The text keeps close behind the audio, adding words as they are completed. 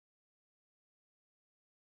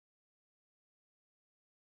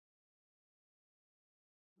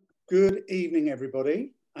Good evening,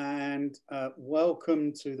 everybody, and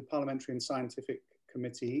welcome to the Parliamentary and Scientific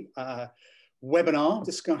Committee webinar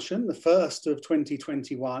discussion, the first of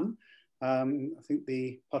 2021. I think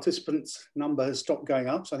the participants number has stopped going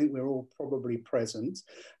up, so I think we're all probably present.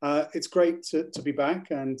 It's great to be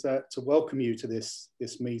back and to welcome you to this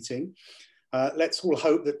meeting. Let's all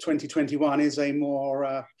hope that 2021 is a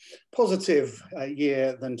more positive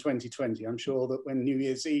year than 2020. I'm sure that when New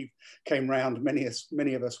Year's Eve came round, many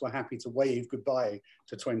of us were happy to wave goodbye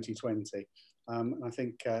to 2020. And I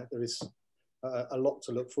think there is a lot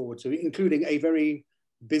to look forward to, including a very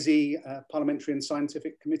busy Parliamentary and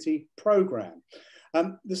Scientific Committee programme.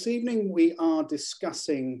 This evening we are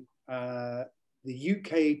discussing the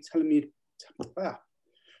UK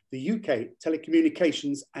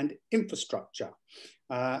telecommunications and infrastructure.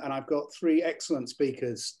 And I've got three excellent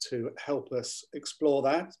speakers to help us explore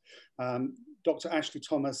that. Dr. Ashley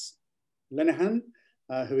Thomas Lenihan,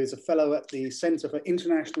 who is a fellow at the Centre for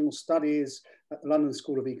International Studies at the London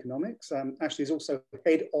School of Economics. Ashley is also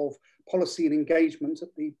head of policy and engagement at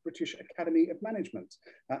the British Academy of Management.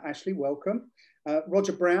 Ashley, welcome.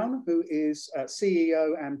 Roger Brown, who is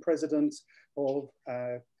CEO and president of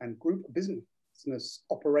and group business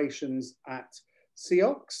operations at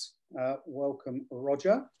Cioux. Welcome,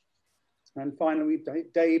 Roger. And finally,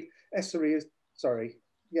 Dave Essery is,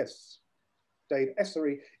 Dave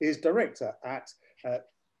Essery is director at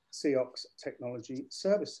Cioux Technology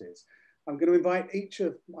Services. I'm going to invite each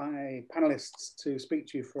of my panelists to speak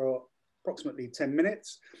to you for approximately 10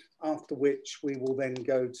 minutes, after which we will then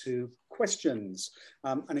go to questions.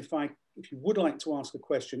 And if you would like to ask a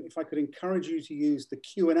question, if I could encourage you to use the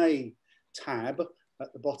Q&A tab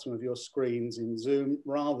at the bottom of your screens in Zoom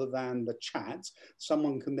rather than the chat,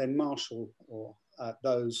 someone can then marshal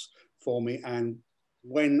those for me, and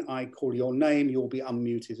when I call your name, you'll be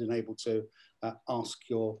unmuted and able to ask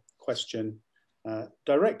your question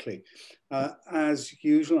directly. As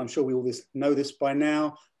usual, I'm sure we all know this by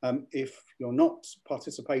now, if you're not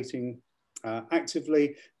participating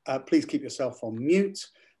actively, please keep yourself on mute,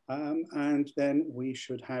 and then we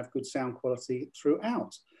should have good sound quality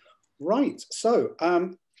throughout. Right, so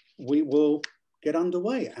we will get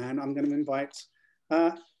underway, and I'm going to invite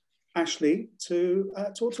Ashley to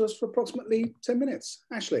talk to us for approximately 10 minutes.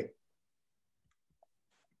 Ashley.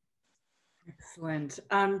 Excellent.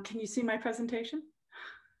 Can you see my presentation?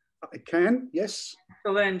 I can, yes.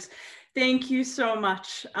 Excellent. Thank you so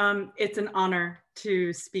much. It's an honor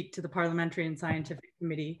to speak to the Parliamentary and Scientific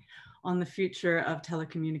Committee on the future of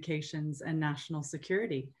telecommunications and national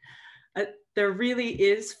security. There really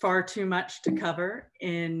is far too much to cover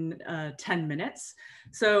in 10 minutes.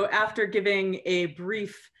 So after giving a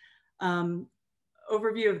brief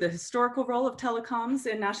overview of the historical role of telecoms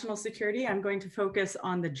in national security, I'm going to focus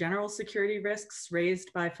on the general security risks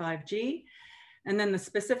raised by 5G, and then the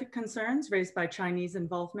specific concerns raised by Chinese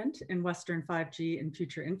involvement in Western 5G and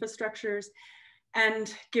future infrastructures.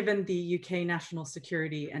 And given the UK National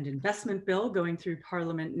Security and Investment Bill going through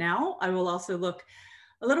Parliament now, I will also look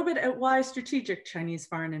a little bit at why strategic Chinese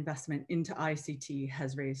foreign investment into ICT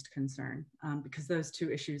has raised concern, because those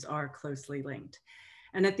two issues are closely linked.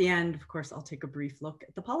 And at the end, of course, I'll take a brief look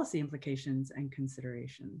at the policy implications and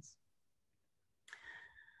considerations.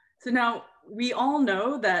 So now, we all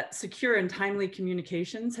know that secure and timely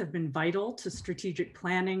communications have been vital to strategic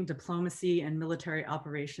planning, diplomacy, and military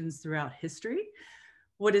operations throughout history.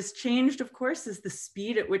 What has changed, of course, is the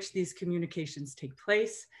speed at which these communications take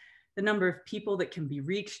place, the number of people that can be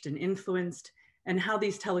reached and influenced, and how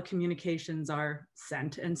these telecommunications are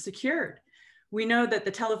sent and secured. We know that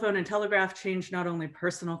the telephone and telegraph changed not only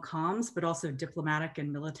personal comms, but also diplomatic and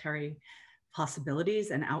military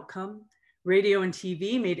possibilities and outcome. Radio and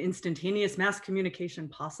TV made instantaneous mass communication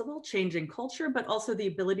possible, changing culture, but also the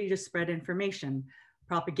ability to spread information,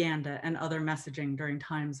 propaganda, and other messaging during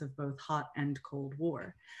times of both hot and cold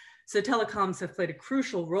war. So telecoms have played a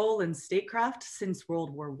crucial role in statecraft since World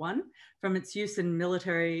War I, from its use in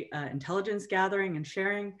military intelligence gathering and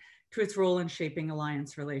sharing to its role in shaping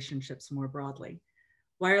alliance relationships more broadly.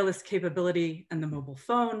 Wireless capability and the mobile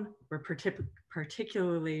phone were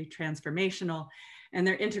particularly transformational, and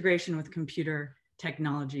their integration with computer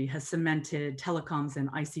technology has cemented telecoms and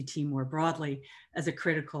ICT more broadly as a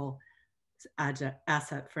critical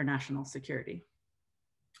asset for national security.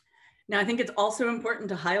 Now, I think it's also important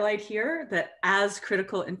to highlight here that as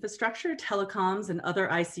critical infrastructure, telecoms and other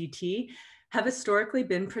ICT have historically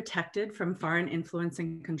been protected from foreign influence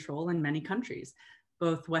and control in many countries,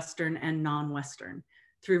 both Western and non-Western,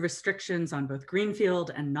 through restrictions on both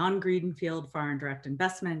greenfield and non-greenfield foreign direct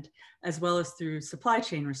investment, as well as through supply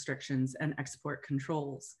chain restrictions and export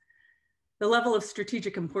controls. The level of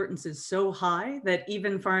strategic importance is so high that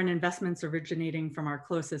even foreign investments originating from our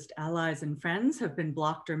closest allies and friends have been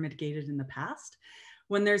blocked or mitigated in the past.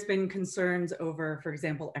 When there's been concerns over, for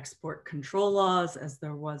example, export control laws, as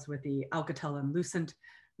there was with the Alcatel and Lucent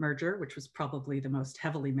merger, which was probably the most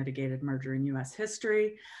heavily mitigated merger in US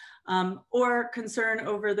history, or concern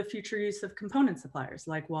over the future use of component suppliers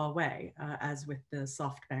like Huawei, as with the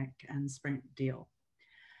SoftBank and Sprint deal.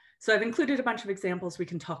 So I've included a bunch of examples. We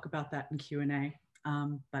can talk about that in Q&A,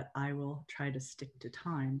 but I will try to stick to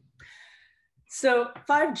time. So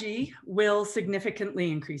 5G will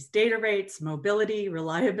significantly increase data rates, mobility,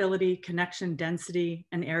 reliability, connection density,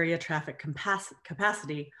 and area traffic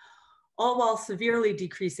capacity, all while severely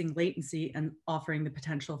decreasing latency and offering the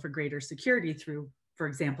potential for greater security through, for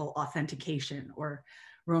example, authentication or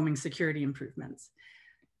roaming security improvements.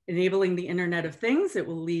 Enabling the Internet of Things, it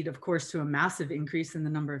will lead, of course, to a massive increase in the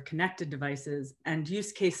number of connected devices, and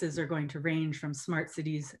use cases are going to range from smart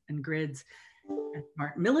cities and grids and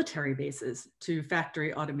smart military bases to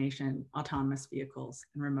factory automation, autonomous vehicles,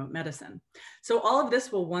 and remote medicine. So all of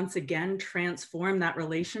this will once again transform that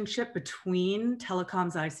relationship between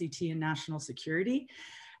telecoms, ICT, and national security,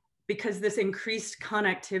 because this increased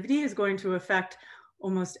connectivity is going to affect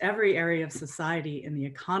almost every area of society in the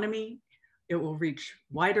economy. It will reach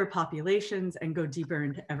wider populations and go deeper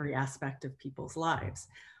into every aspect of people's lives.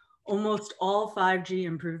 Almost all 5G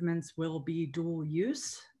improvements will be dual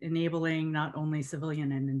use, enabling not only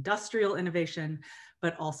civilian and industrial innovation,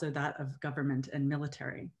 but also that of government and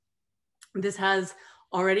military. This has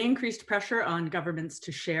already increased pressure on governments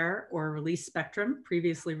to share or release spectrum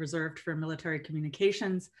previously reserved for military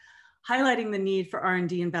communications, highlighting the need for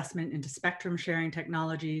R&D investment into spectrum sharing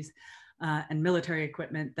technologies and military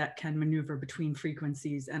equipment that can maneuver between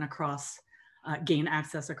frequencies and across, gain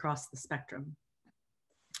access across the spectrum.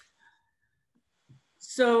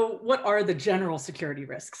 So what are the general security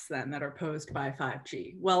risks then that are posed by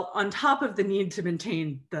 5G? Well, on top of the need to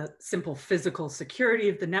maintain the simple physical security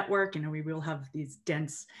of the network, we will have these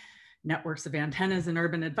dense networks of antennas in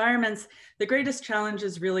urban environments, the greatest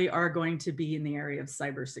challenges really are going to be in the area of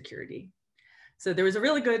cybersecurity. So there was a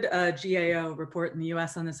really good GAO report in the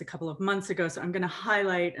US on this a couple of months ago, so I'm going to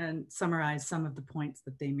highlight and summarize some of the points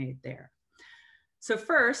that they made there. So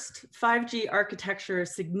first, 5G architecture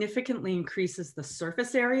significantly increases the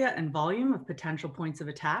surface area and volume of potential points of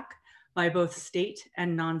attack by both state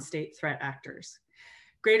and non-state threat actors.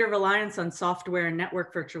 Greater reliance on software and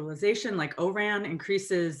network virtualization like O-RAN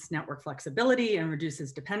increases network flexibility and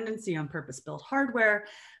reduces dependency on purpose-built hardware,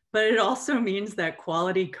 but it also means that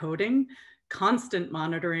quality coding, constant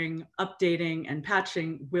monitoring, updating, and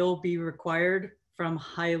patching will be required from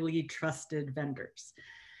highly trusted vendors.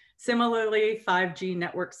 Similarly, 5G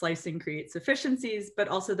network slicing creates efficiencies, but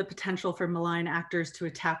also the potential for malign actors to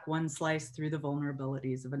attack one slice through the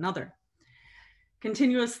vulnerabilities of another.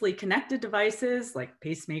 Continuously connected devices like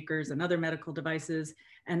pacemakers and other medical devices,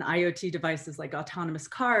 and IoT devices like autonomous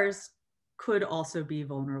cars could also be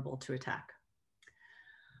vulnerable to attack.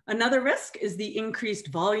 Another risk is the increased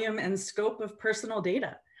volume and scope of personal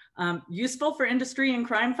data. Useful for industry and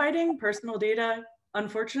crime fighting, personal data,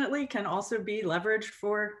 unfortunately, can also be leveraged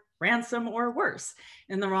for ransom or worse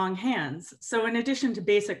in the wrong hands. So in addition to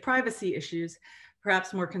basic privacy issues,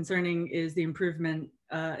 perhaps more concerning is the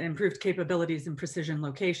improved capabilities in precision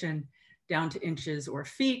location down to inches or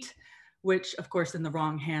feet, which of course in the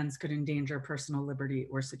wrong hands could endanger personal liberty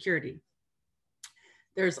or security.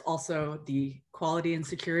 There's also the quality and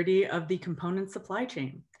security of the component supply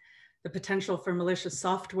chain, the potential for malicious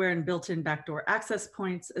software and built-in backdoor access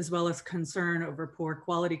points, as well as concern over poor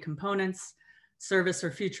quality components, service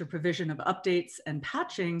or future provision of updates and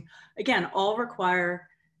patching, again, all require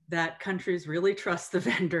that countries really trust the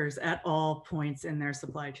vendors at all points in their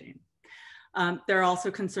supply chain. There are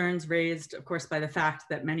also concerns raised, of course, by the fact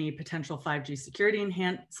that many potential 5G security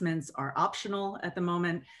enhancements are optional at the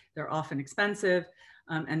moment. They're often expensive,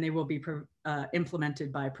 and they will be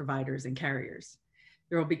implemented by providers and carriers.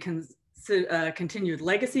 There will be continued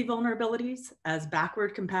legacy vulnerabilities as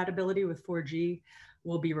backward compatibility with 4G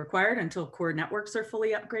will be required until core networks are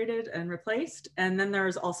fully upgraded and replaced. And then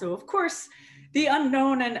there's also, of course, the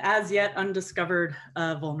unknown and as yet undiscovered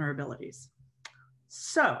vulnerabilities.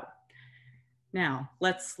 So now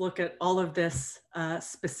let's look at all of this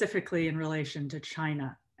specifically in relation to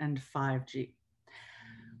China and 5G.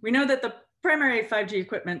 We know that the primary 5G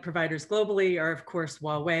equipment providers globally are, of course,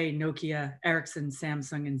 Huawei, Nokia, Ericsson,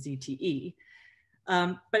 Samsung, and ZTE.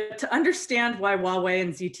 But to understand why Huawei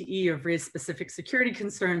and ZTE have raised specific security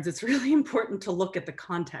concerns, it's really important to look at the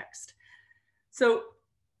context. So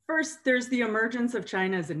first, there's the emergence of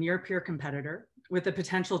China as a near-peer competitor with the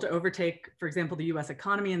potential to overtake, for example, the US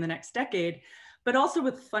economy in the next decade, but also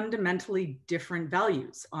with fundamentally different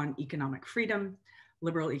values on economic freedom,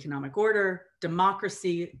 liberal economic order,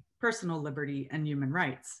 democracy, personal liberty, and human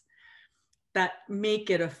rights that make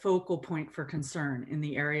it a focal point for concern in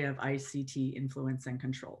the area of ICT influence and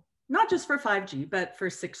control, not just for 5G, but for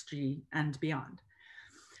 6G and beyond.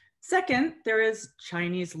 Second, there is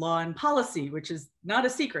Chinese law and policy, which is not a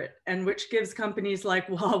secret and which gives companies like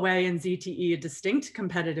Huawei and ZTE a distinct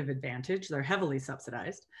competitive advantage. They're heavily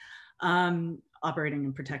subsidized, operating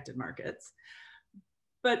in protected markets.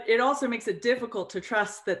 But it also makes it difficult to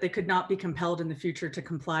trust that they could not be compelled in the future to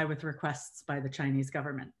comply with requests by the Chinese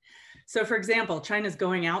government. So for example, China's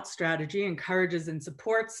going out strategy encourages and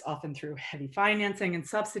supports, often through heavy financing and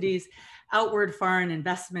subsidies, outward foreign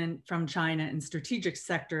investment from China in strategic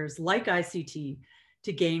sectors like ICT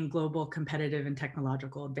to gain global competitive and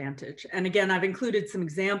technological advantage. And again, I've included some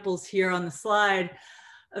examples here on the slide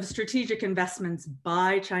of strategic investments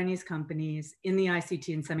by Chinese companies in the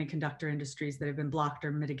ICT and semiconductor industries that have been blocked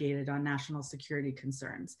or mitigated on national security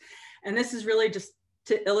concerns. And this is really just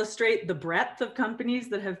to illustrate the breadth of companies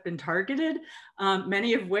that have been targeted,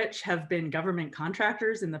 many of which have been government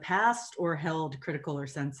contractors in the past or held critical or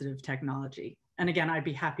sensitive technology. And again, I'd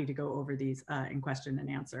be happy to go over these in question and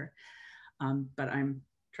answer, but I'm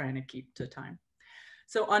trying to keep to time.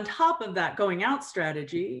 So on top of that going out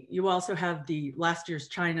strategy, you also have the last year's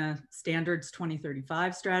China Standards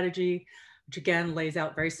 2035 strategy, which again lays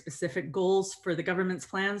out very specific goals for the government's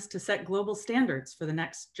plans to set global standards for the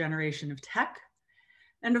next generation of tech.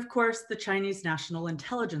 And of course, the Chinese National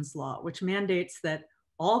Intelligence Law, which mandates that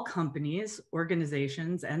all companies,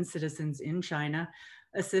 organizations, and citizens in China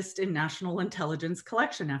assist in national intelligence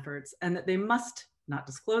collection efforts, and that they must not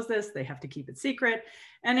disclose this, they have to keep it secret,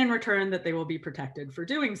 and in return that they will be protected for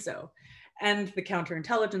doing so. And the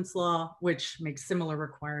counterintelligence law, which makes similar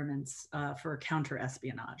requirements for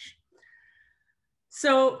counter-espionage.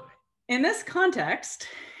 So in this context,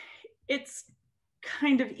 it's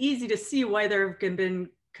kind of easy to see why there have been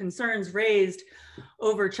concerns raised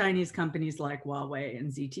over Chinese companies like Huawei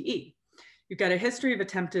and ZTE. You've got a history of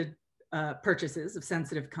attempted purchases of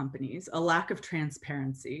sensitive companies, a lack of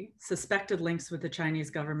transparency, suspected links with the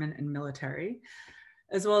Chinese government and military,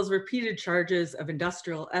 as well as repeated charges of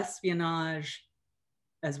industrial espionage,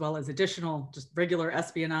 as well as additional just regular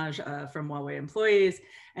espionage from Huawei employees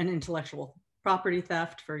and intellectual property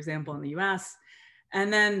theft, for example, in the US.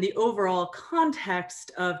 And then the overall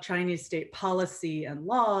context of Chinese state policy and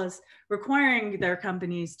laws requiring their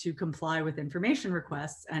companies to comply with information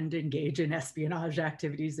requests and engage in espionage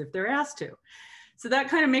activities if they're asked to. So that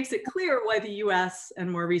kind of makes it clear why the US and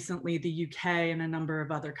more recently the UK and a number of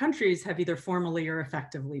other countries have either formally or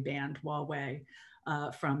effectively banned Huawei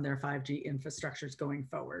from their 5G infrastructures going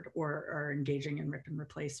forward, or are engaging in rip and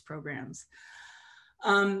replace programs.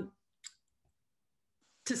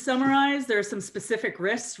 To summarize, there are some specific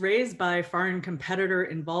risks raised by foreign competitor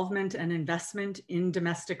involvement and investment in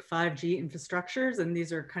domestic 5G infrastructures, and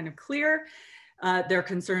these are kind of clear. There are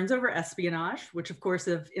concerns over espionage, which of course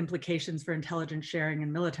have implications for intelligence sharing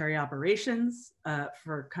and military operations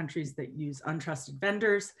for countries that use untrusted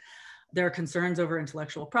vendors. There are concerns over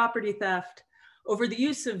intellectual property theft, over the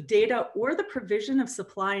use of data or the provision of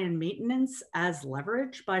supply and maintenance as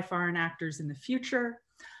leverage by foreign actors in the future.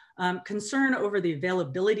 Concern over the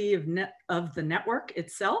availability of the network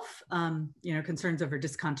itself, concerns over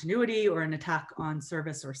discontinuity or an attack on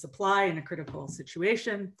service or supply in a critical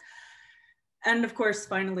situation. And of course,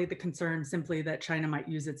 finally, the concern simply that China might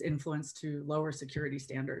use its influence to lower security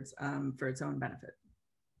standards for its own benefit.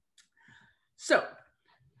 So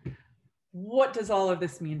what does all of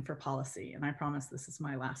this mean for policy? And I promise this is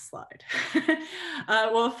my last slide.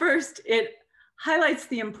 Well, first, it highlights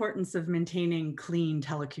the importance of maintaining clean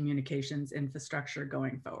telecommunications infrastructure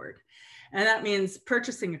going forward. And that means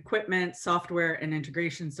purchasing equipment, software, and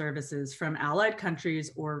integration services from allied countries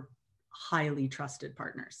or highly trusted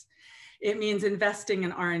partners. It means investing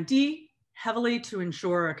in R&D heavily to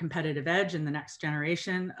ensure a competitive edge in the next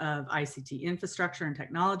generation of ICT infrastructure and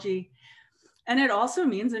technology. And it also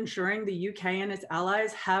means ensuring the UK and its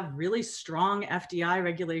allies have really strong FDI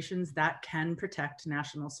regulations that can protect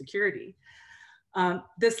national security.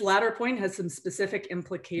 This latter point has some specific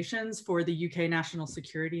implications for the UK National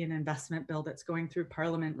Security and Investment Bill that's going through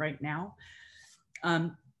Parliament right now.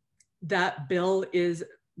 That bill is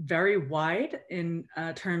very wide in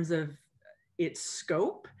terms of its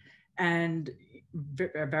scope and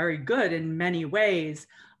very good in many ways,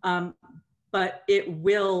 but it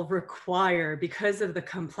will require, because of the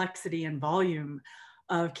complexity and volume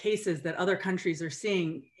of cases that other countries are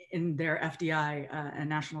seeing in their FDI and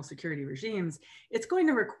national security regimes, it's going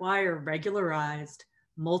to require regularized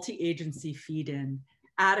multi-agency feed-in,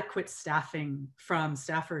 adequate staffing from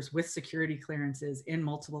staffers with security clearances in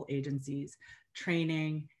multiple agencies,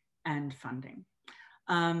 training and funding.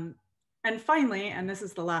 And finally, and this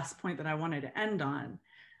is the last point that I wanted to end on,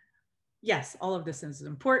 yes, all of this is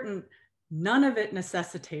important. None of it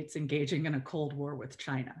necessitates engaging in a Cold War with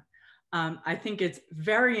China. I think it's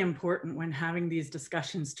very important when having these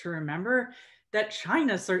discussions to remember that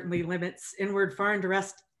China certainly limits inward foreign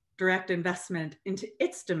direct investment into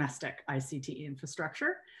its domestic ICT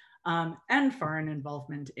infrastructure and foreign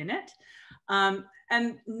involvement in it.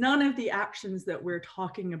 And none of the actions that we're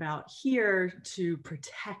talking about here to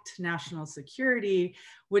protect national security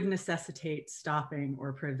would necessitate stopping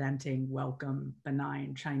or preventing welcome,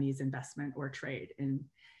 benign Chinese investment or trade in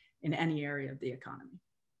any area of the economy.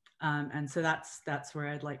 And so that's where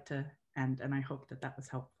I'd like to end, and I hope that that was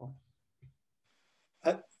helpful.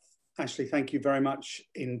 Ashley, thank you very much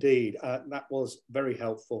indeed. That was very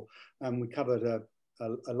helpful. We covered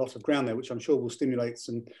a lot of ground there, which I'm sure will stimulate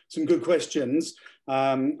some good questions.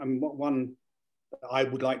 And one that I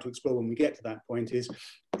would like to explore when we get to that point is,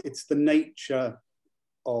 it's the nature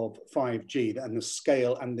of 5G and the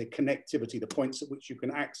scale and the connectivity, the points at which you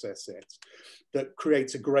can access it, that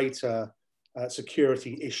creates a greater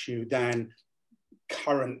security issue than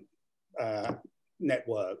current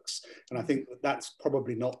networks. And I think that that's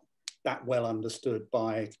probably not that well understood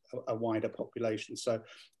by a wider population. So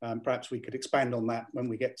perhaps we could expand on that when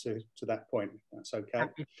we get to that point, if that's okay.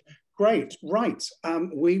 Great, right.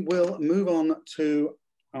 We will move on to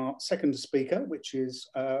our second speaker, which is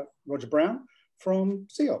Roger Brown from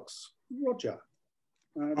Cioux. Roger.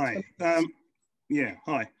 Hi. Yeah,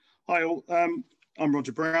 hi. Hi all. I'm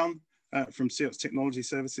Roger Brown from Cioux Technology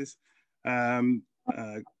Services.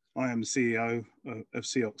 I am the CEO of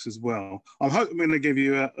Cioux as well. I'm going to give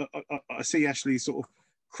you I see Ashley sort of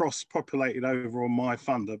cross-populated over on my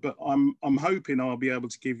funder, but I'm hoping I'll be able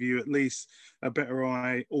to give you at least a better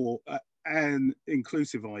an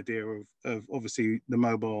inclusive idea of obviously the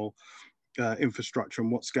mobile infrastructure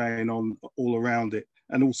and what's going on all around it,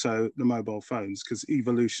 and also the mobile phones, because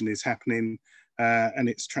evolution is happening and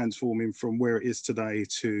it's transforming from where it is today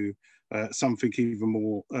to something even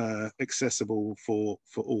more accessible for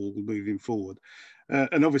all moving forward.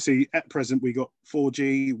 And obviously at present we got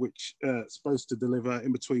 4G, which is supposed to deliver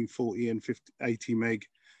in between 40 and 80 meg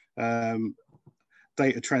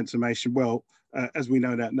data transformation. Well, as we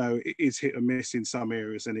know now, it is hit and miss in some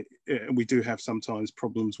areas, and we do have sometimes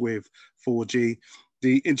problems with 4G.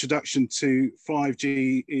 The introduction to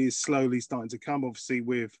 5G is slowly starting to come, obviously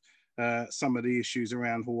with some of the issues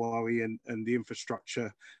around Huawei and the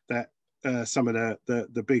infrastructure that some of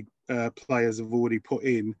the big players have already put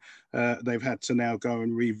in. They've had to now go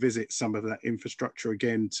and revisit some of that infrastructure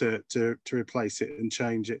again to replace it and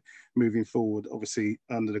change it moving forward, obviously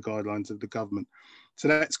under the guidelines of the government. So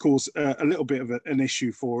that's caused a little bit of an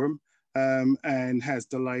issue for them and has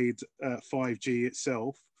delayed 5G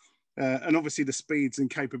itself. And obviously the speeds and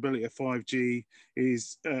capability of 5G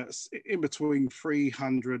is in between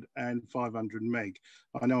 300 and 500 meg.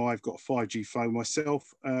 I know I've got a 5G phone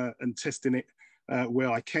myself and testing it where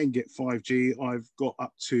I can get 5G, I've got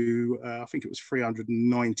up to, I think it was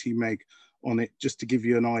 390 meg on it, just to give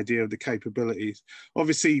you an idea of the capabilities.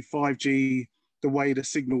 Obviously 5G, the way the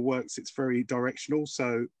signal works, it's very directional.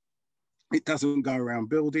 So it doesn't go around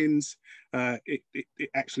buildings. It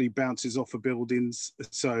actually bounces off of buildings.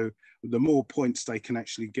 So the more points they can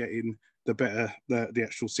actually get in, the better the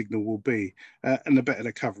actual signal will be. And the better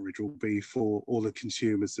the coverage will be for all the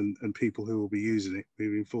consumers and people who will be using it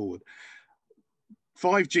moving forward.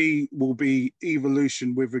 5G will be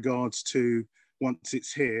evolution with regards to, once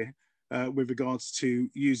it's here, with regards to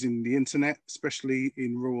using the internet, especially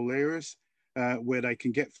in rural areas. Where they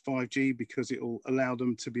can get 5G, because it will allow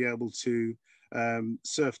them to be able to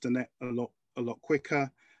surf the net a lot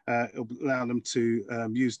quicker. It'll allow them to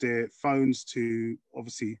use their phones to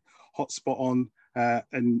obviously hotspot on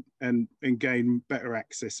and gain better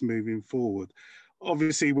access moving forward.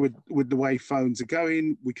 Obviously, with the way phones are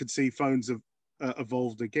going, we could see phones have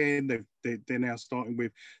evolved again. They're now starting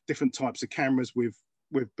with different types of cameras with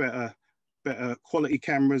better quality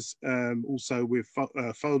cameras, also with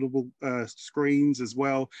foldable screens as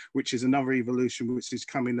well, which is another evolution which is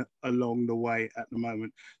coming along the way at the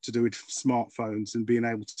moment to do with smartphones and being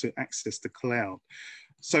able to access the cloud.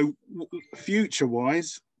 So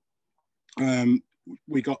future-wise,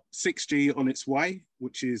 we got 6G on its way,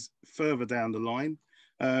 which is further down the line.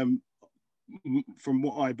 From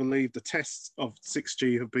what I believe, the tests of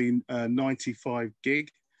 6G have been 95 gig,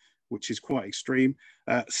 which is quite extreme.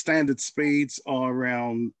 Standard speeds are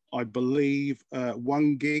around, I believe,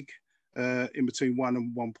 1 gig, in between 1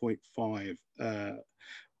 and 1.5.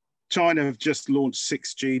 China have just launched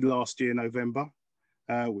 6G last year, November,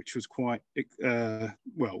 which was quite,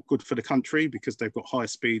 well, good for the country because they've got high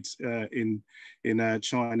speeds in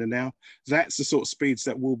China now. That's the sort of speeds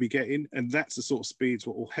that we'll be getting, and that's the sort of speeds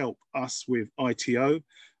what will help us with IoT,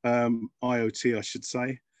 I should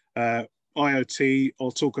say. IoT,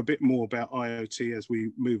 I'll talk a bit more about IoT as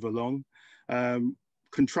we move along.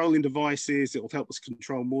 Controlling devices, it will help us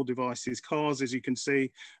control more devices. Cars, as you can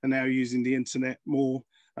see, are now using the internet more.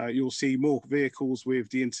 You'll see more vehicles with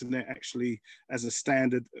the internet actually as a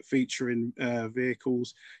standard feature in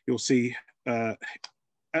vehicles. You'll see, at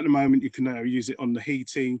the moment, you can now use it on the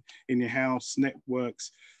heating in your house,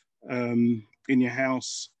 networks in your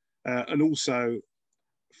house, and also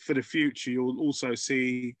for the future, you'll also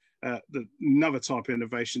see another type of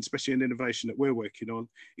innovation, especially an innovation that we're working on,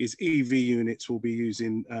 is EV units will be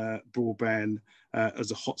using broadband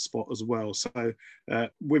as a hotspot as well. So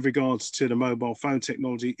with regards to the mobile phone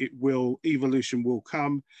technology, evolution will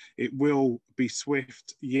come. It will be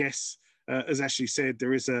swift, yes. As Ashley said,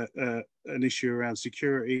 there is an issue around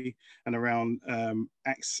security and around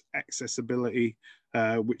accessibility,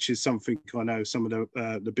 which is something I know some of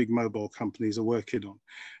the big mobile companies are working on.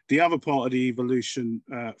 The other part of the evolution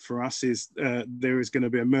for us is there is going to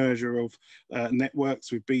be a merger of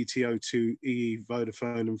networks with BT, O2, EE,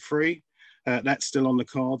 Vodafone and Free. That's still on the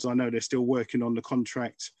cards. I know they're still working on the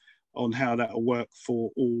contract on how that will work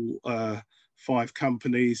for all 5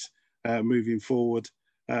 companies moving forward,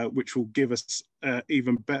 which will give us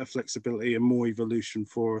even better flexibility and more evolution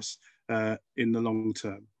for us in the long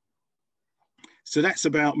term. So that's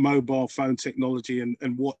about mobile phone technology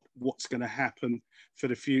and what's going to happen for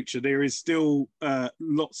the future. There is still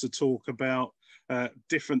lots of talk about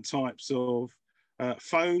different types of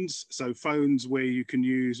phones. So phones where you can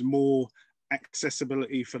use more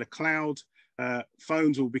accessibility for the cloud.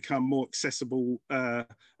 Phones will become more accessible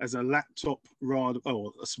as a laptop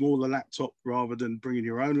or a smaller laptop rather than bringing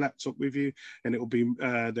your own laptop with you. And it will be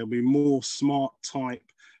there'll be more smart type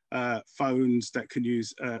phones that can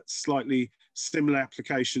use slightly similar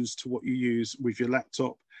applications to what you use with your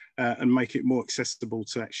laptop and make it more accessible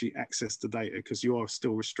to actually access the data, because you are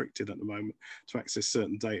still restricted at the moment to access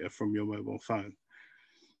certain data from your mobile phone.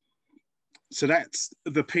 So that's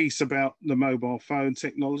the piece about the mobile phone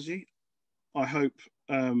technology. I hope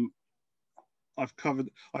I've covered,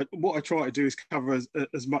 what I try to do is cover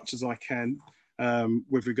as much as I can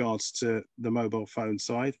with regards to the mobile phone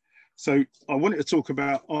side. So I wanted to talk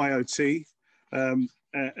about IoT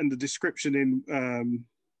and the description in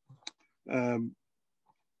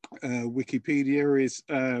Wikipedia is,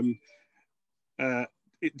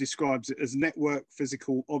 it describes it as network,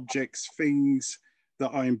 physical objects, things that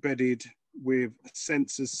are embedded with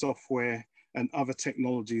sensors, software, and other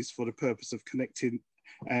technologies for the purpose of connecting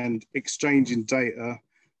and exchanging data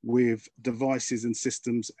with devices and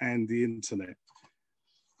systems and the internet.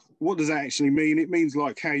 What does that actually mean? It means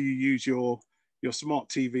like how you use your smart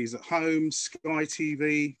TVs at home, Sky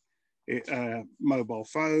TV, mobile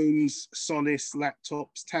phones, Sonos,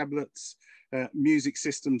 laptops, tablets, music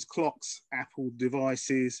systems, clocks, Apple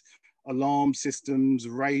devices, alarm systems,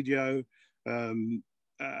 radio,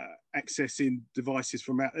 accessing devices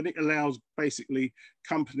from out, and it allows basically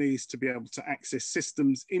companies to be able to access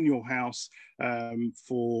systems in your house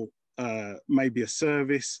for maybe a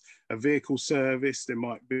service, a vehicle service. There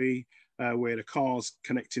might be where the car's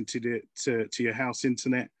connecting to your house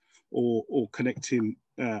internet or connecting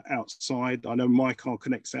outside. I know my car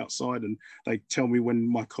connects outside and they tell me when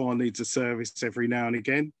my car needs a service every now and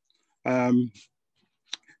again.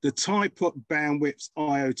 The type of bandwidth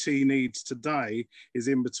IoT needs today is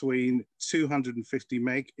in between 250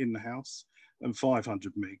 meg in the house and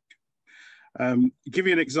 500 meg. Give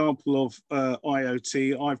you an example of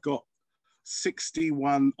IoT. I've got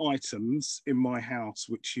 61 items in my house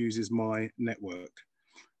which uses my network.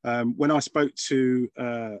 When I spoke to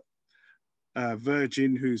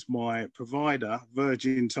Virgin, who's my provider,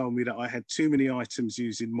 Virgin told me that I had too many items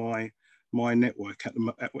using my network at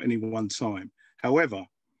any one time. However,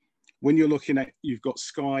 when you're looking at, you've got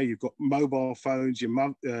Sky, you've got mobile phones, your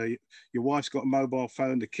wife's got a mobile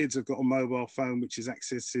phone, the kids have got a mobile phone, which is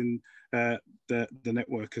accessing the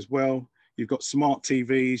network as well. You've got smart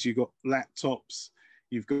TVs, you've got laptops,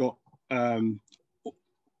 you've got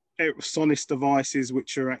Sonos devices,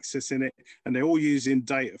 which are accessing it, and they're all using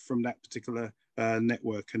data from that particular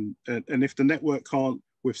network. And if the network can't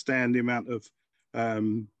withstand the amount of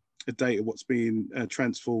data what's being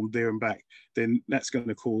transformed there and back, then that's going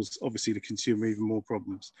to cause obviously the consumer even more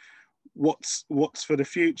problems. what's for the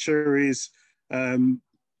future is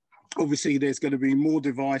obviously there's going to be more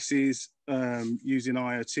devices using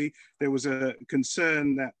IoT. There was a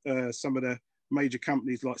concern that some of the major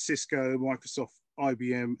companies like Cisco, Microsoft,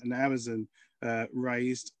 IBM, and Amazon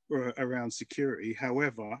raised around security.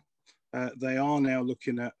 However, they are now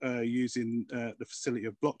looking at using the facility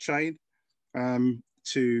of blockchain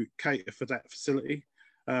to cater for that facility.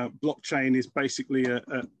 Blockchain is basically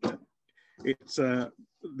it's the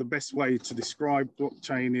best way to describe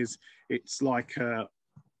blockchain is it's like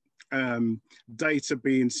data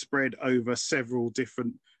being spread over several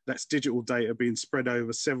different, that's digital data being spread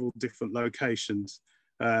over several different locations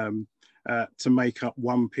to make up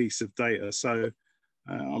one piece of data. So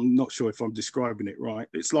I'm not sure if I'm describing it right.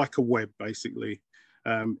 It's like a web, basically.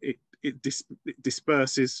 It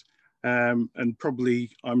disperses, and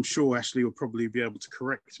probably, I'm sure Ashley will probably be able to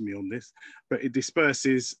correct me on this, but it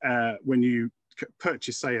disperses when you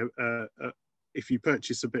purchase, say, if you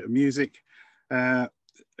purchase a bit of music,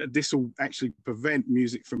 this will actually prevent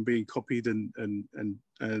music from being copied and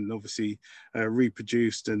obviously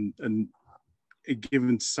reproduced and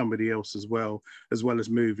given to somebody else as well as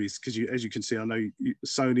movies. Because as you can see, I know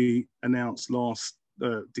Sony announced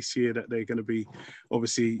this year that they're going to be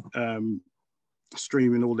obviously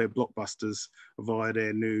streaming all their blockbusters via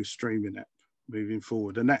their new streaming app moving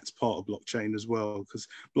forward, and that's part of blockchain as well, because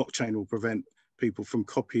blockchain will prevent people from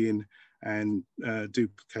copying and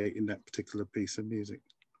duplicating that particular piece of music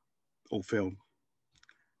or film.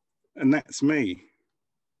 And that's me.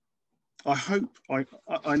 I hope,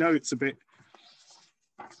 I know it's a bit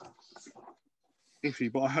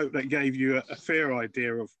iffy, but I hope that gave you a fair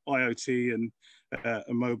idea of IoT and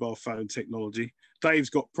mobile phone technology.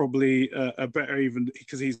 Dave's got probably a better, even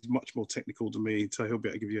because he's much more technical than me, so he'll be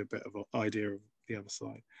able to give you a bit of an idea of the other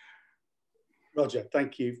side. Roger,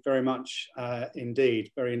 thank you very much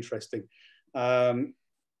indeed. Very interesting. And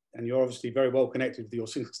you're obviously very well connected with your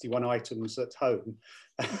 61 items at home.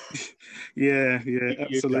 yeah,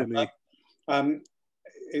 absolutely.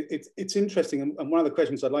 It's interesting, and one of the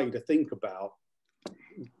questions I'd like you to think about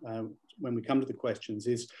when we come to the questions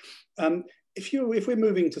is, if we're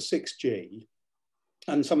moving to 6G,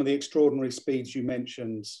 and some of the extraordinary speeds you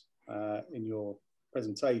mentioned in your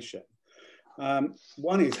presentation,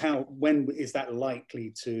 one is when is that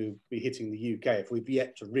likely to be hitting the UK if we've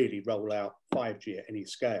yet to really roll out 5G at any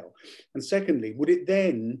scale? And secondly, would it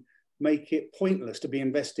then make it pointless to be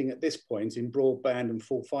investing at this point in broadband and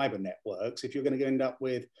full fibre networks if you're going to end up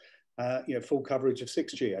with full coverage of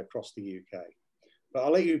 6G across the UK? But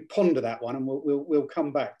I'll let you ponder that one, and we'll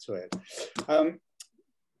come back to it.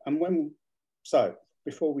 So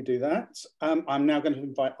before we do that, I'm now going to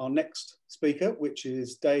invite our next speaker, which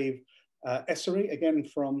is Dave Essery, again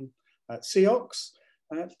from Cioux.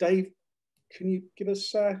 Dave, can you give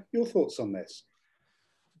us your thoughts on this?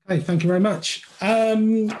 Okay, thank you very much.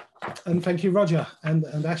 And thank you, Roger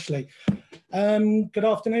and Ashley. Good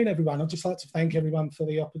afternoon, everyone. I'd just like to thank everyone for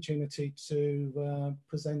the opportunity to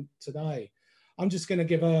present today. I'm just going to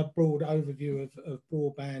give a broad overview of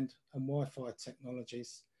broadband and Wi-Fi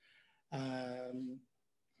technologies.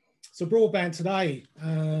 So broadband today,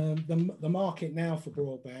 the market now for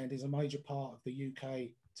broadband is a major part of the UK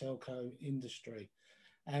telco industry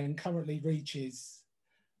and currently reaches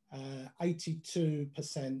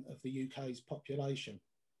 82% of the UK's population.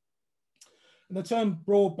 And the term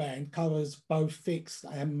broadband covers both fixed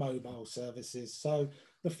and mobile services. So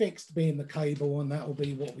the fixed being the cable, and that will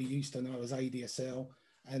be what we used to know as ADSL,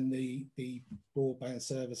 and the broadband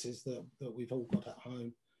services that we've all got at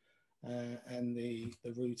home, and the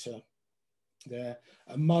router there.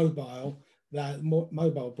 And mobile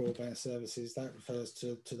broadband services, that refers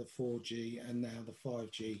to the 4G and now the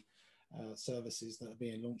 5G services that are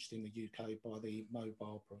being launched in the UK by the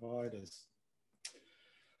mobile providers.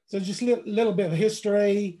 So just a little bit of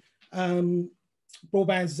history.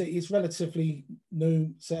 Broadband is relatively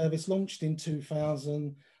new service, launched in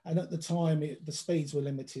 2000, and at the time the speeds were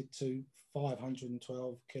limited to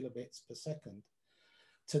 512 kilobits per second.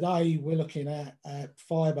 Today we're looking at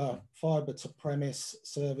fibre to premise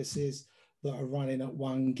services that are running at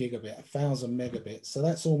 1 gigabit, 1,000 megabits. So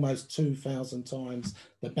that's almost 2,000 times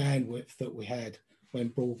the bandwidth that we had when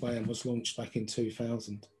broadband was launched back in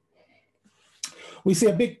 2000. We see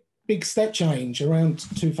a big step change around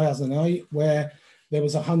 2008, where there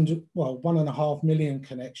was 1.5 million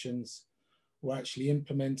connections were actually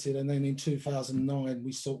implemented, and then in 2009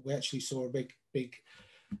 we actually saw a big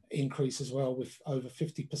increase as well, with over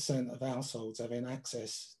 50% of households having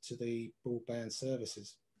access to the broadband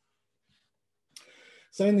services.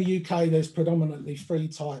 So in the UK, there's predominantly 3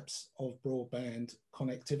 types of broadband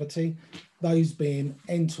connectivity, those being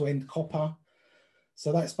end-to-end copper.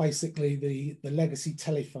 So that's basically the legacy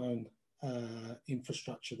telephone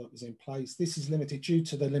infrastructure that was in place. This is limited due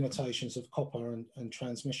to the limitations of copper and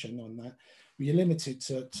transmission on that. We're limited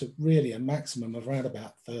to really a maximum of around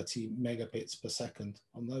about 30 megabits per second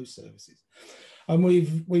on those services. And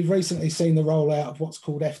we've recently seen the rollout of what's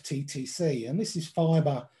called FTTC, and this is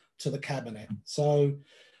fibre to the cabinet. So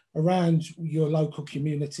around your local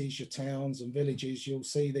communities, your towns and villages, you'll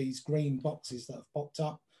see these green boxes that have popped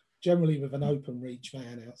up, generally with an open reach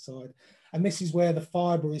van outside. And this is where the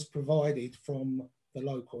fibre is provided from the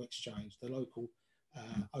local exchange, the local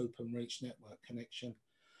open reach network connection.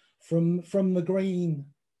 From the green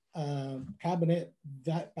cabinet,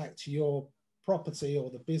 that back to your property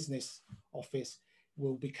or the business office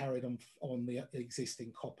will be carried on the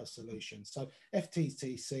existing copper solution. So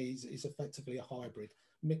FTTC is effectively a hybrid,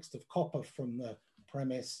 mixed of copper from the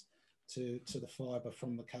premise to the fibre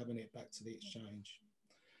from the cabinet back to the exchange.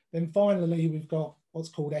 Then finally, we've got what's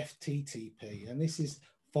called FTTP, and this is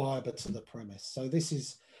fibre to the premise. So this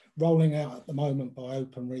is rolling out at the moment by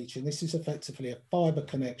Openreach, and this is effectively a fibre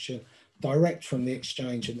connection direct from the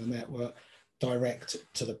exchange and the network, direct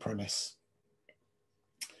to the premise.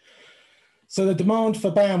 So the demand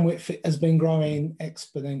for bandwidth has been growing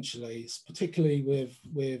exponentially, particularly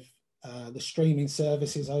with the streaming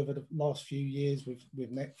services over the last few years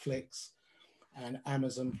with Netflix and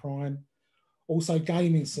Amazon Prime. Also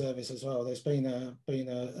gaming service as well. There's been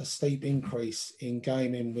a steep increase in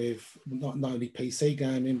gaming with not only PC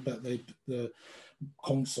gaming, but the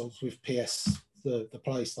consoles with PS, the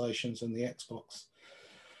PlayStations and the Xbox.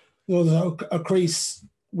 There's an increase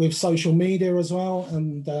with social media as well,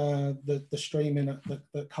 and the streaming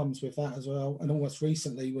that comes with that as well. And almost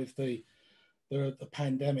recently with the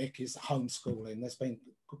pandemic is homeschooling. There's been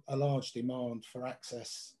a large demand for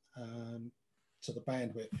access to the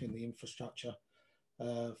bandwidth in the infrastructure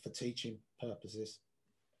for teaching purposes.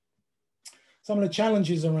 Some of the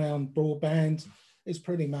challenges around broadband is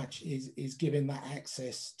pretty much is giving that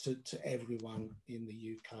access to everyone in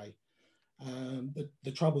the UK.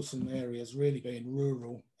 The troublesome areas really being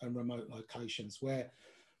rural and remote locations where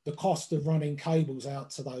the cost of running cables out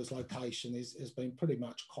to those locations has been pretty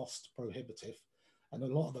much cost prohibitive. And a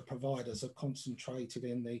lot of the providers are concentrated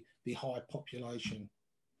in the high population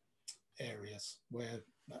areas where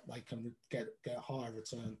they can get a higher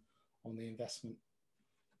return on the investment.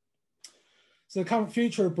 So the current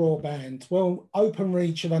future of broadband, well,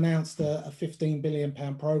 Openreach have announced a £15 billion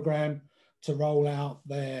programme to roll out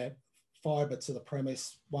their fibre to the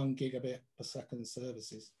premise 1 gigabit per second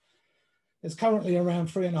services. There's currently around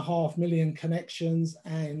 3.5 million connections,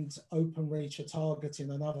 and Openreach are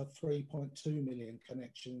targeting another 3.2 million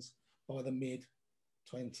connections by the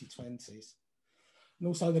mid-2020s. And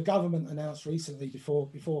also the government announced recently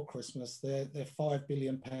before Christmas their £5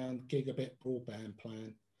 billion gigabit broadband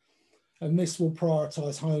plan. And this will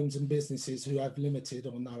prioritise homes and businesses who have limited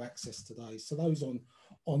or no access today. So those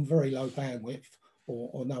on very low bandwidth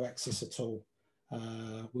or no access at all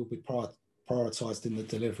will be prioritised in the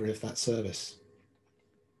delivery of that service.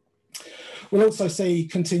 We'll also see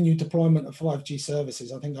continued deployment of 5G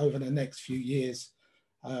services. I think over the next few years,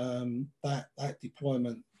 that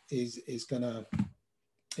deployment is going to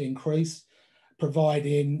increase,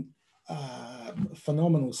 providing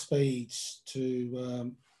phenomenal speeds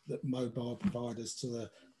to the mobile providers to the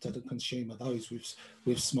consumer, those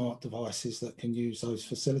with smart devices that can use those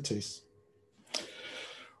facilities.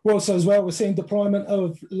 Well, also as well, we're seeing deployment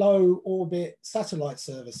of low orbit satellite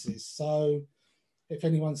services. So if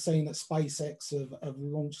anyone's seen that SpaceX have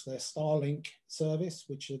launched their Starlink service,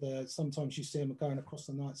 which are sometimes you see them going across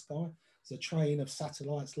the night sky. It's a train of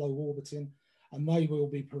satellites low orbiting, and they will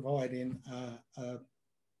be providing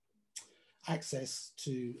access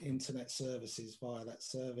to internet services via that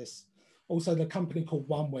service. Also, the company called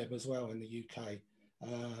OneWeb as well in the UK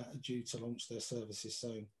are due to launch their services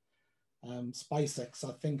soon. SpaceX,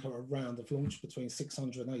 I think, have launched between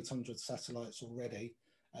 600 and 800 satellites already,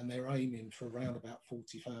 and they're aiming for around about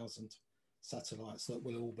 40,000 satellites that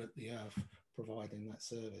will orbit the Earth, providing that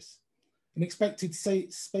service. And expected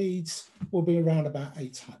speeds will be around about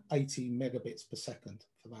 80 megabits per second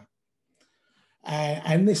for that.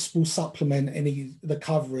 And this will supplement the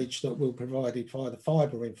coverage that will be provided via the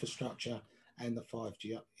fibre infrastructure and the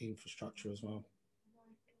 5G infrastructure as well.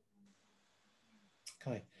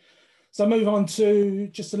 Okay. So move on to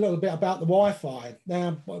just a little bit about the Wi-Fi.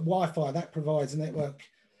 Now, Wi-Fi, that provides a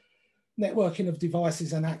networking of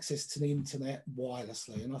devices and access to the internet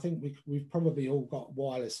wirelessly. And I think we've probably all got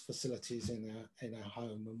wireless facilities in our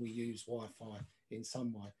home, and we use Wi-Fi in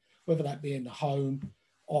some way, whether that be in the home,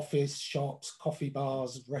 office, shops, coffee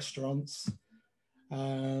bars, restaurants.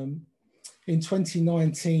 In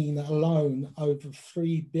 2019 alone, over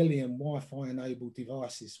 3 billion Wi-Fi enabled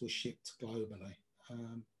devices were shipped globally.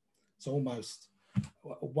 So almost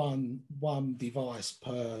one device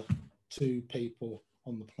per 2 people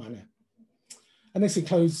on the planet. And this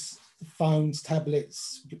includes phones,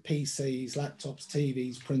 tablets, PCs, laptops,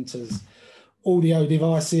 TVs, printers, audio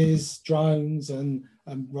devices, drones, and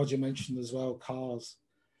Roger mentioned as well, cars.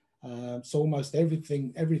 So almost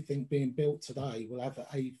everything being built today will have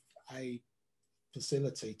a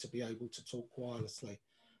facility to be able to talk wirelessly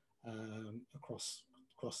across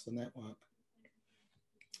the network.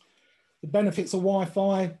 The benefits of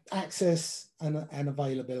Wi-Fi: access and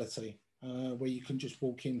availability, where you can just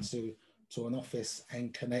walk into an office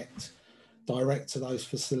and connect direct to those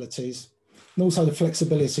facilities, and also the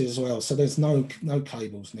flexibility as well. So there's no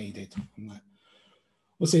cables needed on that.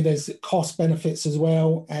 We'll see there's cost benefits as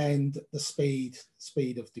well, and the speed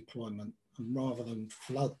of deployment. And rather than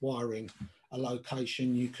flood wiring a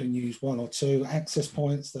location, you can use 1 or 2 access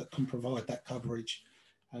points that can provide that coverage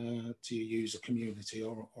to your user community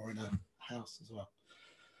or in a house as well.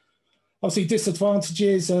 Obviously,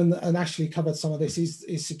 disadvantages, and Ashley covered some of this,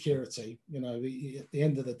 is security. You know, at the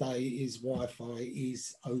end of the day, is Wi-Fi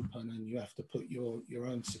is open, and you have to put your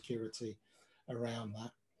own security around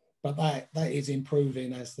that. But that is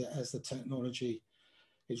improving as the technology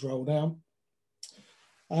is rolled out.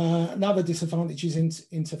 Another disadvantage is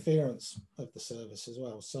interference of the service as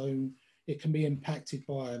well. So it can be impacted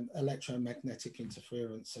by electromagnetic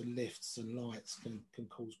interference. So lifts and lights can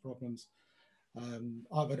cause problems.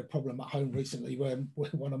 I've had a problem at home recently where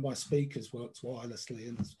one of my speakers works wirelessly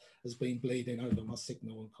and has been bleeding over my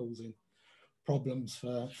signal and causing problems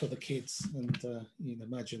for the kids. And you can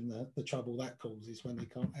imagine the trouble that causes when they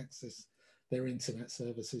can't access their internet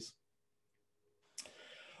services.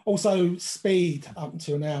 Also, speed up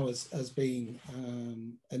until now has been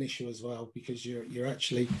an issue as well, because you're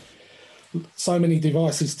actually, so many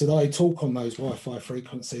devices today talk on those Wi-Fi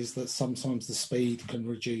frequencies that sometimes the speed can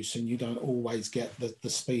reduce, and you don't always get the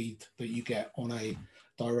speed that you get on a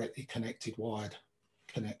directly connected wired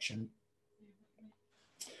connection.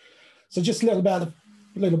 So just a little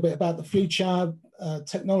bit about the future.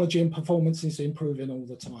 Technology and performance is improving all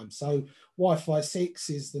the time. So Wi-Fi 6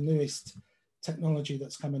 is the newest technology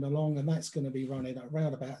that's coming along, and that's going to be running at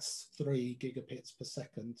around about 3 gigabits per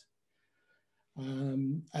second.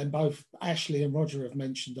 And both Ashley and Roger have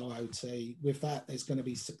mentioned IoT. With that, there's going to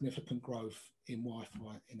be significant growth in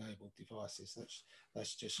Wi-Fi enabled devices.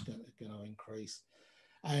 That's just going to increase.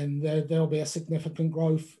 And there'll be a significant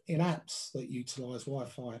growth in apps that utilize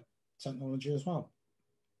Wi-Fi technology as well.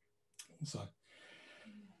 So,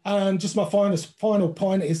 just my final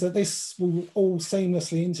point is that this will all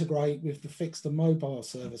seamlessly integrate with the fixed and mobile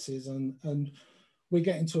services, and we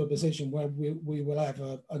get into a position where we will have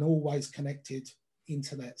an always connected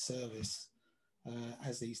internet service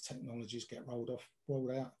as these technologies get rolled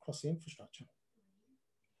out across the infrastructure.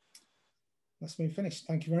 That's me finished.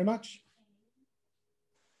 Thank you very much.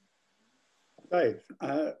 Dave,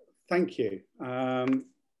 thank you.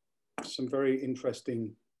 Some very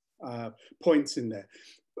interesting points in there.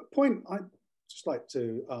 But point I'd just like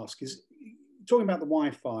to ask is, talking about the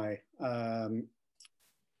Wi-Fi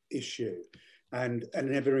issue and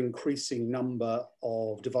an ever increasing number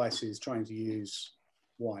of devices trying to use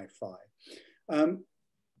Wi-Fi.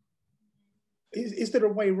 Is there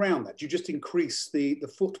a way around that? Do you just increase the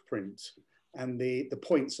footprint and the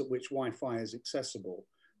points at which Wi-Fi is accessible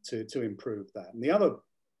to improve that? And the other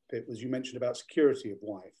bit was, you mentioned about security of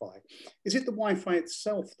Wi-Fi. Is it the Wi-Fi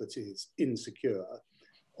itself that is insecure,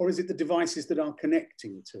 or is it the devices that are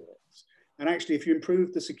connecting to it? And actually, if you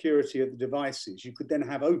improve the security of the devices, you could then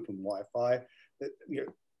have open Wi-Fi that, you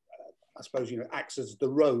know, I suppose, you know, acts as the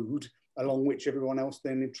road along which everyone else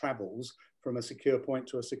then travels from a secure point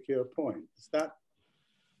to a secure point. Is that?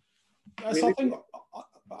 Yes,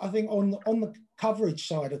 I think on the coverage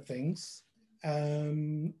side of things,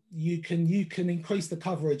 you can increase the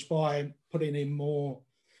coverage by putting in more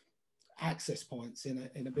access points in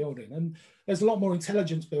a building, and there's a lot more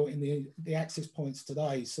intelligence built in the access points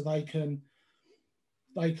today, so they can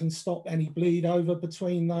stop any bleed over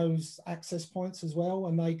between those access points as well,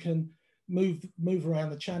 and they can move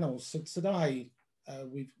around the channels. So today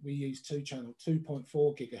we use 2 channels, 2.4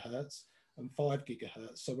 gigahertz and 5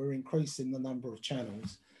 gigahertz. So we're increasing the number of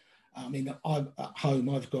channels. I mean, at home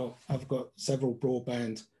I've got several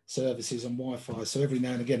broadband services and Wi-Fi. So every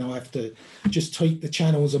now and again, I have to just tweak the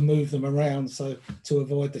channels and move them around so to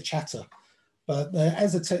avoid the chatter. But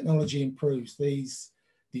as the technology improves, these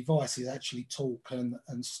devices actually talk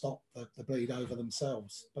and stop the bleed over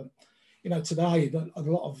themselves. But, you know, today, a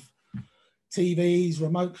lot of TVs,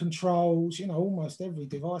 remote controls, you know, almost every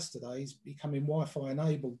device today is becoming Wi-Fi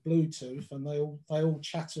enabled, Bluetooth, and they all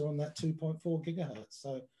chatter on that 2.4 gigahertz.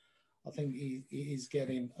 So I think it is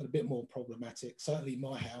getting a bit more problematic. Certainly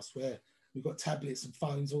my house, where we've got tablets and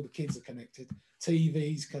phones, all the kids are connected,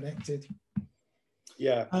 TVs connected.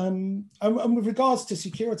 Yeah. And with regards to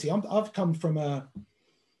security, I've come from a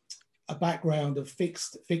background of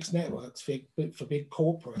fixed networks for big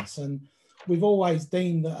corporates, and we've always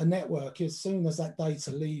deemed that a network, as soon as that data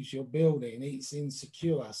leaves your building, it's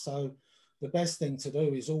insecure. So the best thing to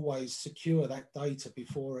do is always secure that data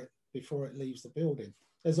before it leaves the building.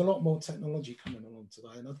 There's a lot more technology coming along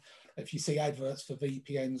today, and if you see adverts for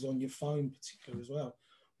VPNs on your phone, particularly as well,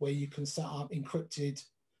 where you can set up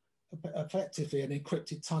effectively an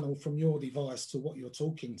encrypted tunnel from your device to what you're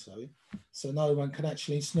talking to, so no one can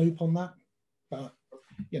actually snoop on that. But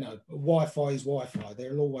you know, Wi-Fi is Wi-Fi.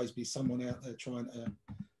 There'll always be someone out there trying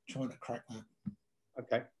to crack that.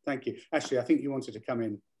 Okay, thank you. Ashley, I think you wanted to come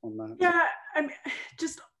in on that. Yeah, I mean,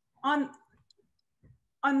 just on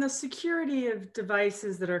the security of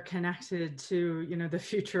devices that are connected to, you know, the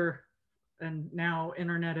future and now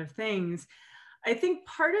Internet of Things, I think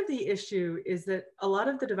part of the issue is that a lot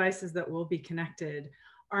of the devices that will be connected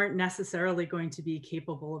aren't necessarily going to be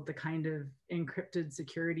capable of the kind of encrypted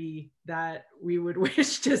security that we would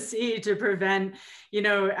wish to see to prevent, you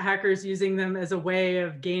know, hackers using them as a way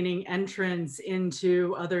of gaining entrance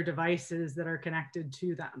into other devices that are connected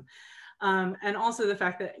to them. And also the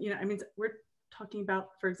fact that, you know, I mean, we're talking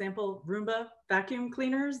about, for example, Roomba vacuum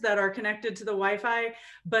cleaners that are connected to the Wi-Fi,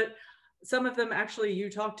 but some of them actually you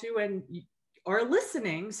talk to and are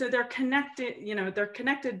listening. So they're connected, you know, they're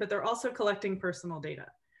connected, but they're also collecting personal data,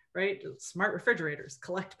 right? Smart refrigerators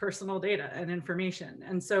collect personal data and information.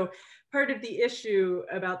 And so part of the issue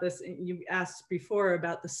about this, you asked before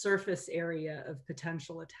about the surface area of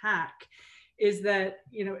potential attack, is that,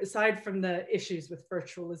 you know, aside from the issues with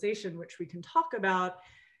virtualization, which we can talk about,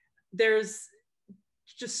 there's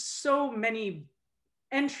just so many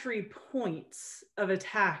entry points of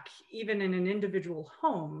attack, even in an individual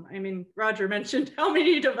home. I mean, Roger mentioned how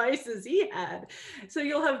many devices he had. So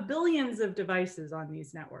you'll have billions of devices on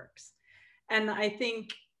these networks. And I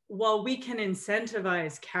think while we can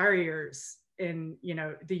incentivize carriers in, you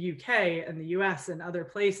know, the UK and the US and other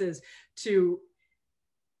places to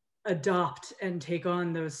adopt and take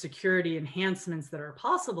on those security enhancements that are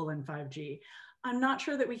possible in 5G, I'm not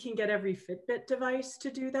sure that we can get every Fitbit device to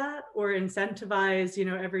do that, or incentivize, you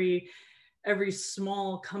know, every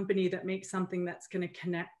small company that makes something that's going to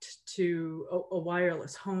connect to a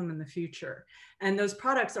wireless home in the future. And those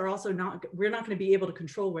products are also we're not going to be able to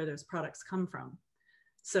control where those products come from.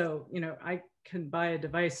 So, you know, I can buy a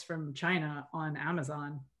device from China on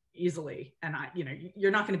Amazon easily, and you know, you're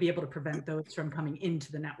not going to be able to prevent those from coming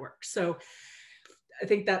into the network. So I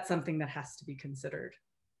think that's something that has to be considered.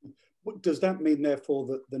 Does that mean, therefore,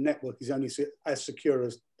 that the network is only as secure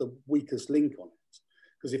as the weakest link on it?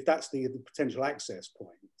 Because if that's the potential access point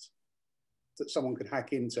that someone could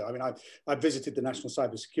hack into, I mean, I visited the National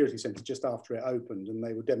Cybersecurity Centre just after it opened, and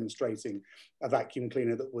they were demonstrating a vacuum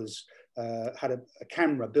cleaner that was had a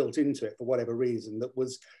camera built into it for whatever reason that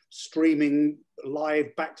was streaming live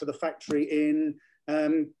back to the factory in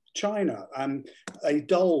China, a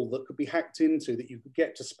doll that could be hacked into that you could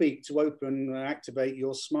get to speak to open and activate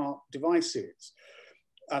your smart devices.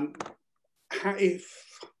 I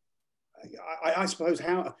suppose,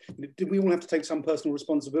 how do we all have to take some personal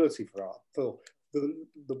responsibility for the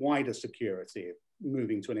wider security of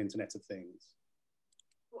moving to an Internet of Things?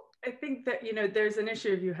 I think that, you know, there's an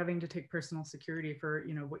issue of you having to take personal security for,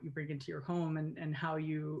 you know, what you bring into your home and how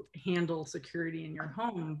you handle security in your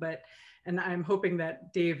home. And I'm hoping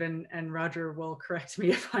that Dave and Roger will correct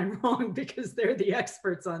me if I'm wrong, because they're the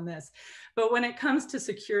experts on this. But when it comes to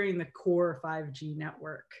securing the core 5G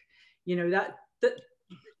network, you know, that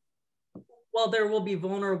while there will be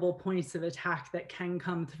vulnerable points of attack that can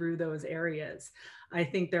come through those areas, I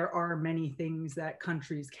think there are many things that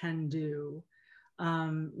countries can do,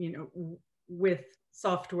 you know, with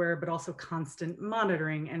software, but also constant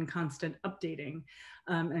monitoring and constant updating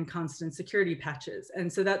and constant security patches.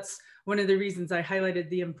 And so that's one of the reasons I highlighted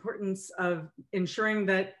the importance of ensuring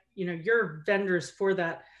that, you know, your vendors for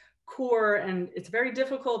that core, and it's very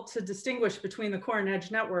difficult to distinguish between the core and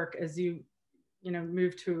edge network as you know,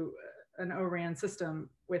 move to an ORAN system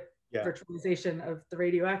with virtualization of the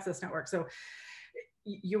radio access network. So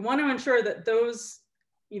you want to ensure that those,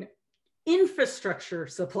 infrastructure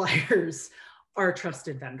suppliers are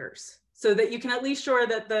trusted vendors, so that you can at least ensure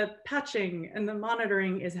that the patching and the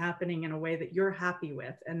monitoring is happening in a way that you're happy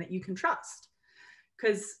with and that you can trust.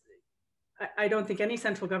 Because I don't think any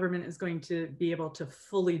central government is going to be able to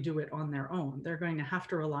fully do it on their own. They're going to have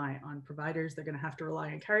to rely on providers, they're going to have to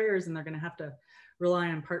rely on carriers, and they're going to have to rely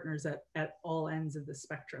on partners at all ends of the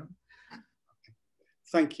spectrum.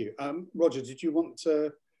 Thank you. Roger, did you want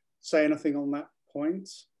to say anything on that point?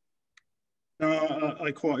 No,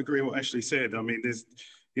 I quite agree with what Ashley said. I mean, there's,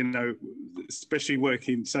 especially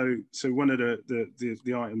working. So one of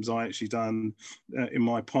the items I actually done in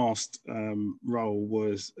my past role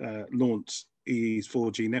was launch EE's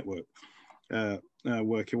 4G network.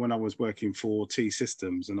 Working when I was working for T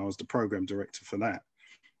Systems, and I was the program director for that.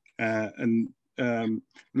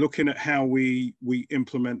 Looking at how we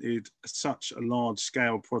implemented such a large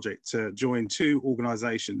scale project to join two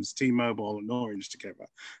organizations, T-Mobile and Orange, together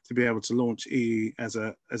to be able to launch EE as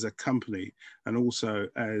a company, and also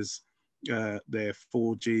as their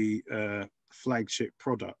 4G flagship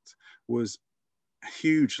product, was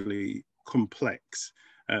hugely complex,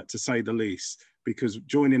 to say the least, because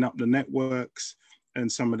joining up the networks and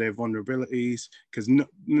some of their vulnerabilities, because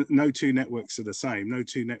no two networks are the same. No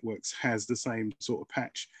two networks has the same sort of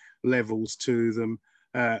patch levels to them.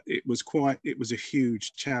 It was a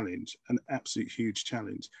huge challenge, an absolute huge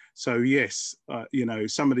challenge. So yes,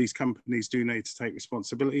 some of these companies do need to take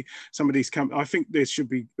responsibility. Some of these I think there should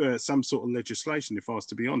be some sort of legislation, if I was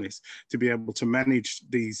to be honest, to be able to manage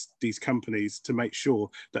these companies, to make sure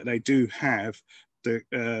that they do have the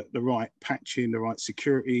right patching, the right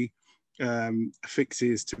security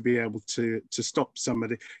fixes to be able to stop some of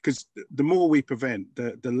the, because the more we prevent,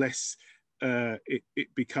 the less it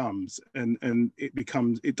becomes, and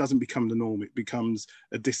it doesn't become the norm. It becomes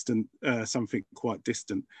a distant something quite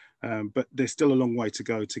distant, but there's still a long way to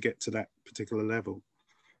go to get to that particular level.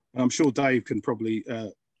 I'm sure Dave can probably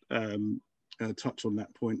touch on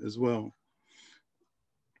that point as well.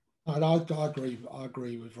 I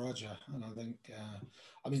agree with Roger, and I think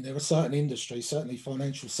I mean, there are certain industries, certainly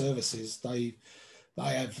financial services, they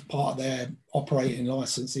have part of their operating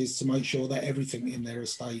licenses to make sure that everything in their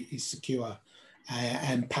estate is secure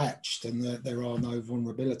and patched, and that there are no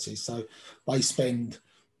vulnerabilities. So they spend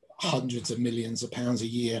hundreds of millions of pounds a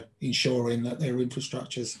year ensuring that their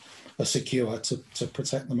infrastructures are secure to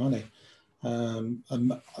protect the money. And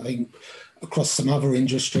I think across some other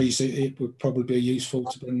industries, it would probably be useful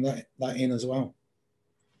to bring that in as well.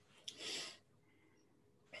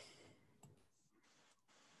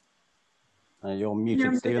 You're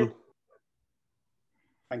muted, Stephen.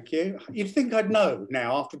 Thank you. You'd think I'd know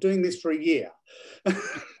now after doing this for a year.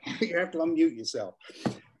 You have to unmute yourself.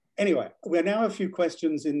 Anyway, we now have a few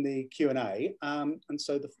questions in the Q&A. And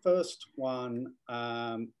so the first one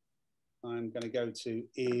I'm going to go to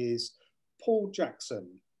is Paul Jackson.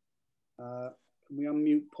 Can we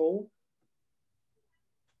unmute Paul?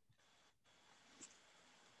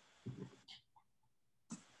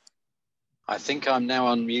 I think I'm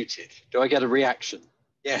now unmuted. Do I get a reaction?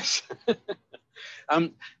 Yes. A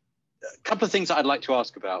couple of things that I'd like to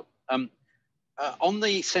ask about. On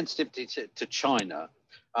the sensitivity to China,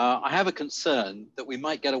 I have a concern that we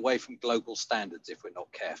might get away from global standards if we're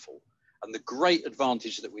not careful. And the great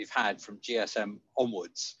advantage that we've had from GSM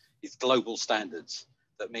onwards is global standards.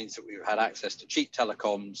 That means that we've had access to cheap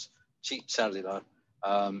telecoms, cheap cellular.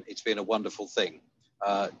 It's been a wonderful thing.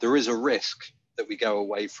 There is a risk that we go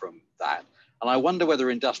away from that. And I wonder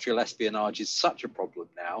whether industrial espionage is such a problem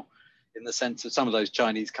now, in the sense that some of those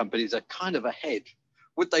Chinese companies are kind of ahead.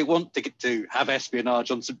 Would they want to have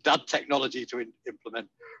espionage on some dud technology to implement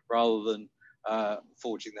rather than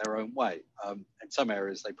forging their own way? In some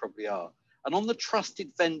areas, they probably are. And on the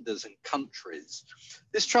trusted vendors and countries,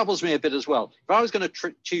 this troubles me a bit as well. If I was going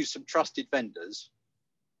to choose some trusted vendors,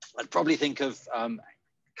 I'd probably think of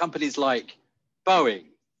companies like Boeing,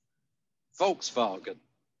 Volkswagen.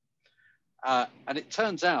 And it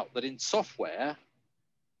turns out that in software,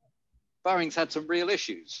 Boeing's had some real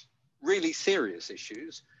issues, really serious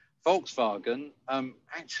issues. Volkswagen,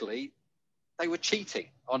 actually, they were cheating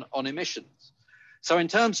on emissions. So in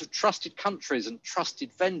terms of trusted countries and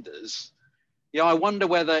trusted vendors, I wonder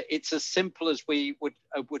whether it's as simple as we would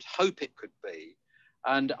hope it could be.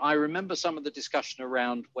 And I remember some of the discussion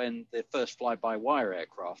around when the first fly-by-wire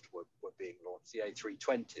aircraft were being launched, the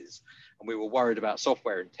A320s, and we were worried about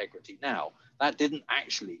software integrity. Now, that didn't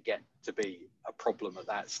actually get to be a problem at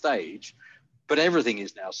that stage, but everything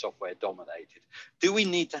is now software dominated. Do we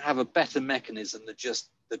need to have a better mechanism than just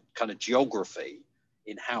the kind of geography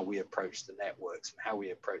in how we approach the networks and how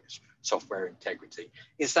we approach software integrity?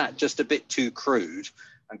 Is that just a bit too crude?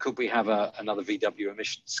 And could we have another VW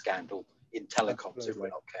emissions scandal in telecoms Absolutely. If we're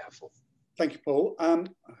not careful? Thank you, Paul.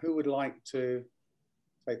 Who would like to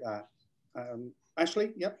take that?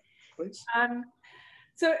 Ashley, yep, please.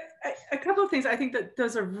 So a couple of things. I think that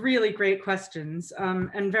those are really great questions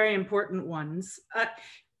and very important ones.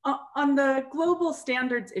 On the global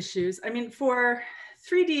standards issues, I mean, for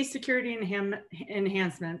 3D security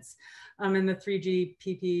enhancements and the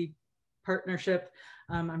 3GPP partnership,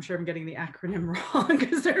 I'm sure I'm getting the acronym wrong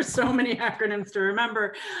because there are so many acronyms to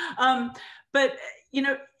remember. But, you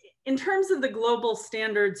know, in terms of the global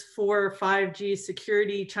standards for 5G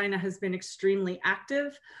security, China has been extremely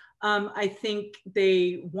active. I think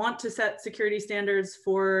they want to set security standards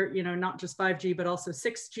for, you know, not just 5G, but also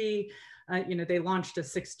 6G. You know, they launched a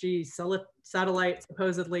 6G satellite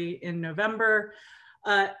supposedly in November.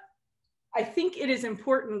 I think it is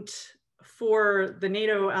important for the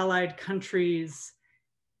NATO allied countries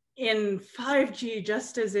in 5G,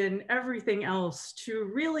 just as in everything else,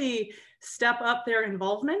 to really step up their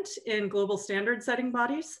involvement in global standard setting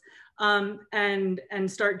bodies and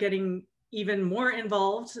start getting even more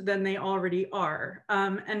involved than they already are.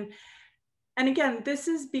 And again, this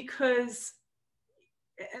is because,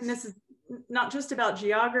 and this is not just about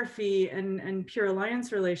geography and pure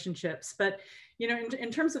alliance relationships, but you know, in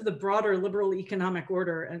terms of the broader liberal economic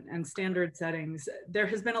order and standard settings, there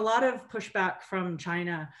has been a lot of pushback from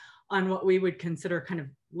China on what we would consider kind of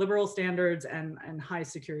liberal standards and high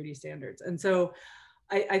security standards. And so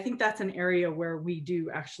I think that's an area where we do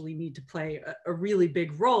actually need to play a really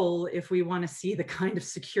big role if we want to see the kind of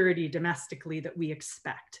security domestically that we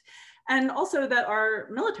expect. And also that our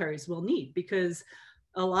militaries will need, because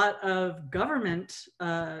a lot of government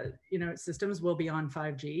you know, systems will be on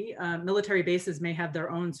 5G. Military bases may have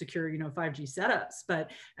their own secure, you know, 5G setups,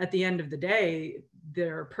 but at the end of the day,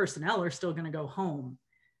 their personnel are still going to go home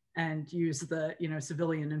and use the, you know,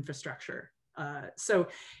 civilian infrastructure. So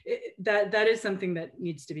that is something that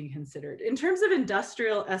needs to be considered. In terms of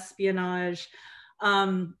industrial espionage,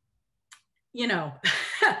 you know,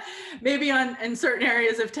 maybe in certain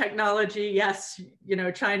areas of technology, yes, you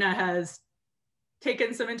know, China has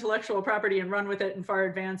taken some intellectual property and run with it and far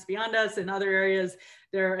advanced beyond us. In other areas,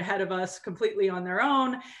 they're ahead of us completely on their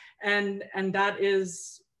own. And that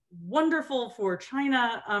is wonderful for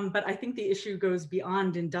China, but I think the issue goes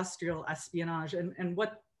beyond industrial espionage. And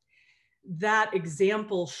what that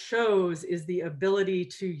example shows is the ability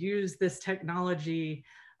to use this technology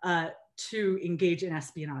to engage in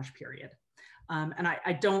espionage, period. And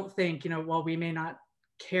I don't think, you know, while we may not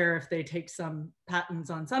care if they take some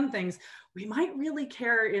patents on some things, we might really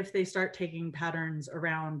care if they start taking patterns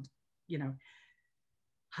around, you know,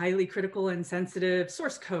 highly critical and sensitive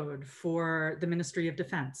source code for the Ministry of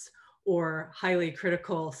Defense, or highly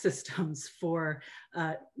critical systems for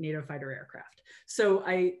NATO fighter aircraft. So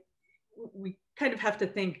we kind of have to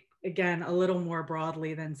think, again, a little more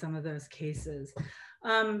broadly than some of those cases.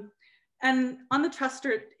 And on the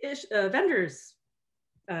trusted vendors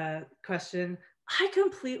question, I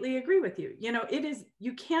completely agree with you. You know,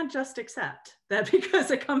 you can't just accept that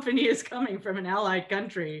because a company is coming from an allied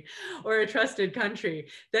country or a trusted country,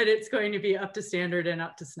 that it's going to be up to standard and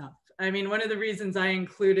up to snuff. I mean, one of the reasons I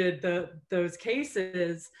included those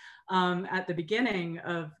cases at the beginning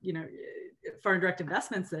of, you know, foreign direct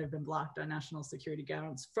investments that have been blocked on national security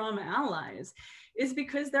grounds from allies is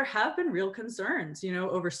because there have been real concerns, you know,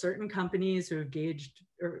 over certain companies who have engaged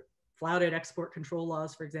or flouted export control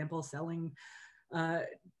laws, for example, selling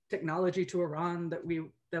technology to Iran that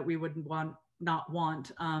we wouldn't not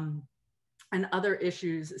want, and other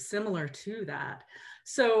issues similar to that.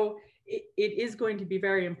 So it is going to be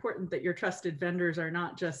very important that your trusted vendors are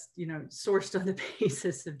not just, you know, sourced on the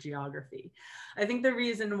basis of geography. I think the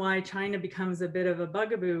reason why China becomes a bit of a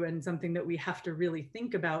bugaboo and something that we have to really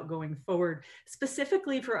think about going forward,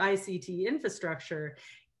 specifically for ICT infrastructure,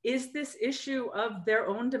 is this issue of their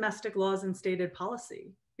own domestic laws and stated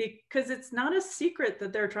policy. Because it's not a secret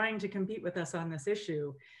that they're trying to compete with us on this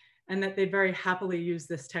issue, and that they'd very happily use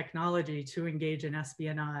this technology to engage in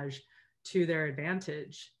espionage to their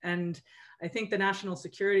advantage. And I think the national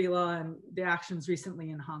security law and the actions recently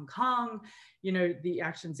in Hong Kong, you know, the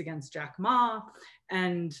actions against Jack Ma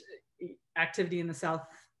and activity in the South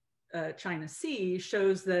China Sea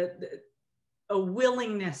shows that a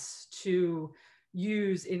willingness to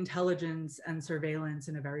use intelligence and surveillance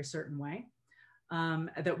in a very certain way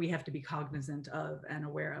that we have to be cognizant of and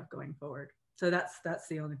aware of going forward. So that's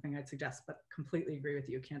the only thing I'd suggest, but completely agree with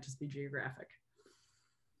you. It can't just be geographic.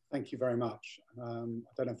 Thank you very much. I don't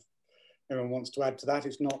know if anyone wants to add to that,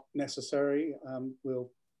 it's not necessary. We'll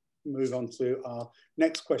move on to our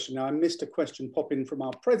next question. Now, I missed a question pop in from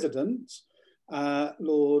our president,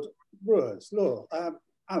 Lord Brewers. Lord,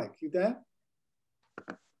 Alec, you there?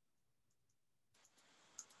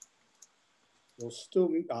 You're still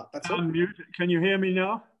that's it. I'm muted. Can you hear me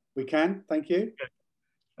now? We can, thank you.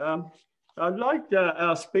 Okay. I'd like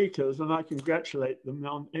our speakers, and I congratulate them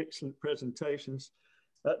on excellent presentations,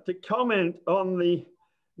 to comment on the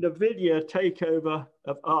NVIDIA takeover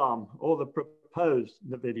of ARM, or the proposed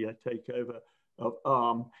NVIDIA takeover of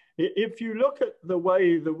ARM. If you look at the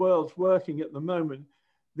way the world's working at the moment,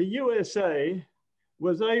 the USA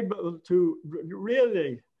was able to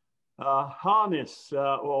really harness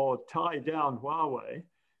or tie down Huawei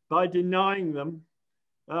by denying them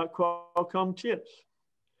Qualcomm chips.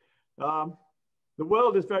 The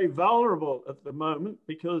world is very vulnerable at the moment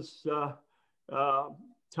because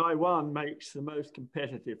Taiwan makes the most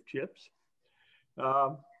competitive chips,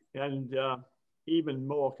 and even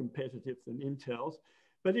more competitive than Intel's.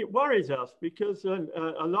 But it worries us because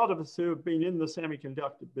a lot of us who have been in the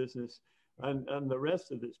semiconductor business and the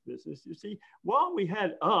rest of this business, you see, while we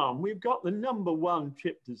had ARM, we've got the #1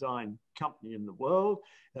 chip design company in the world.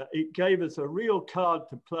 It gave us a real card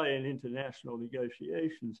to play in international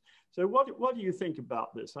negotiations. So what do you think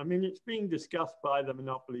about this? I mean, it's being discussed by the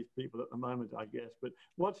monopoly people at the moment, I guess, but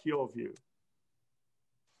what's your view?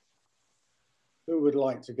 Who would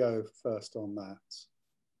like to go first on that?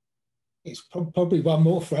 It's probably one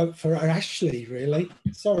more for Ashley, really.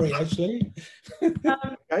 Sorry, Ashley.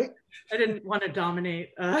 Okay. I didn't want to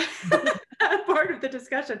dominate part of the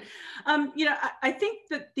discussion. You know, I think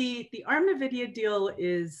that the ARM NVIDIA deal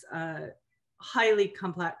is highly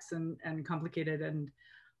complex and complicated, and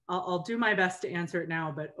I'll do my best to answer it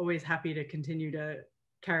now, but always happy to continue to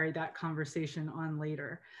carry that conversation on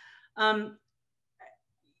later.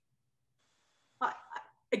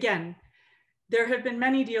 Again, there have been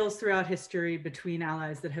many deals throughout history between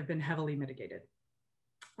allies that have been heavily mitigated.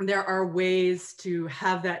 There are ways to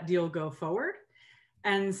have that deal go forward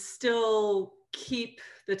and still keep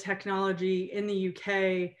the technology in the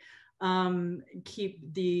UK,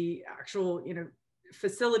 keep the actual, you know,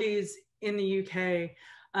 facilities in the UK,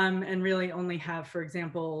 and really only have, for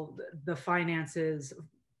example, the finances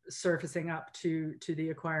surfacing up to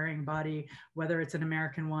the acquiring body, whether it's an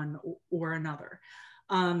American one or another.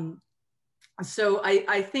 So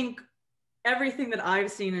I think everything that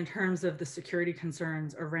I've seen in terms of the security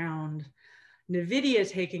concerns around NVIDIA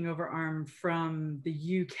taking over ARM from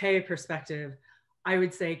the UK perspective, I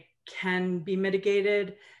would say can be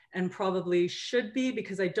mitigated and probably should be,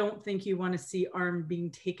 because I don't think you want to see ARM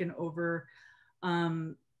being taken over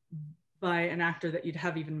by an actor that you'd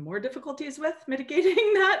have even more difficulties with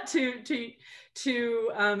mitigating that to the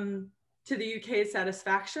UK's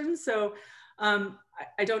satisfaction. So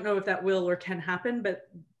I don't know if that will or can happen, but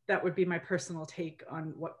that would be my personal take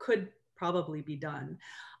on what could probably be done.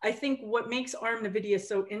 I think what makes ARM NVIDIA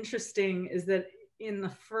so interesting is that in the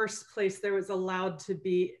first place, there was allowed to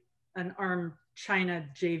be an ARM China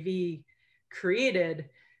JV created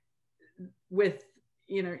with,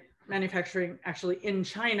 you know, manufacturing actually in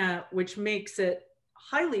China, which makes it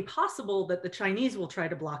highly possible that the Chinese will try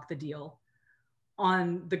to block the deal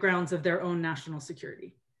on the grounds of their own national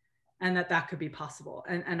security, and that could be possible.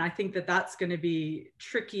 And I think that that's going to be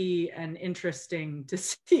tricky and interesting to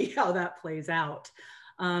see how that plays out,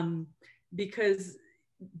 because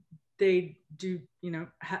they do, you know,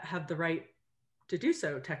 have the right to do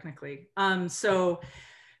so technically. So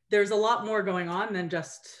there's a lot more going on than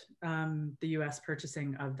just the U.S.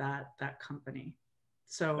 purchasing of that company.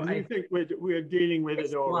 So I think we're dealing with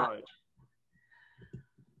it all right.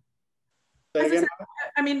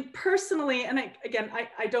 I mean, personally, and I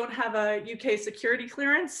don't have a UK security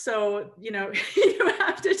clearance, so, you know, you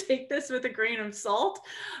have to take this with a grain of salt.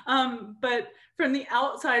 But from the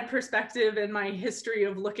outside perspective and my history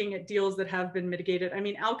of looking at deals that have been mitigated, I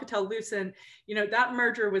mean, Alcatel-Lucent, you know, that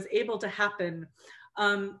merger was able to happen.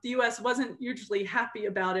 The US wasn't hugely happy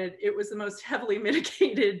about it. It was the most heavily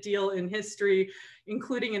mitigated deal in history,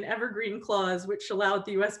 including an evergreen clause, which allowed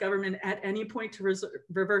the US government at any point to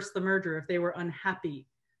reverse the merger if they were unhappy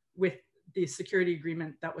with the security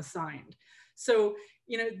agreement that was signed. So,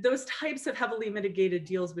 you know, those types of heavily mitigated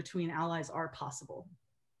deals between allies are possible.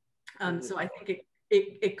 So I think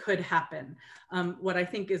it could happen. What I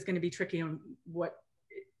think is going to be tricky and what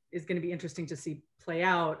is going to be interesting to see play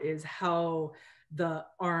out is how the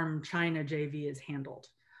ARM China JV is handled.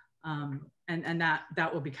 And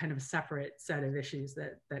that will be kind of a separate set of issues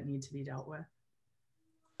that need to be dealt with.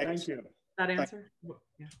 Thank you. That answer?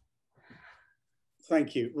 Yeah.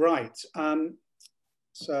 Thank you. Right.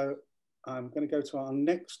 So I'm going to go to our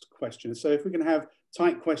next question. So if we can have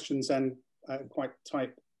tight questions and quite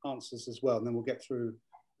tight answers as well, and then we'll get through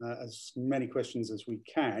as many questions as we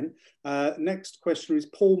can. Next question is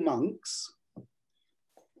Paul Monks,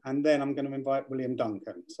 and then I'm going to invite William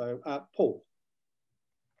Duncan. So Paul.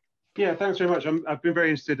 Yeah, thanks very much. I've been very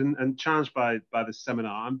interested and challenged by this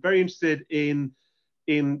seminar. I'm very interested in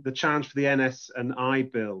the challenge for the NS and I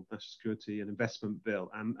bill, National Security and Investment Bill,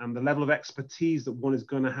 and the level of expertise that one is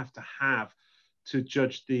going to have to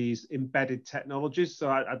judge these embedded technologies. So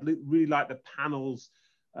I'd really like the panels.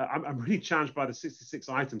 I'm really challenged by the 66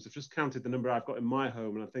 items. I've just counted the number I've got in my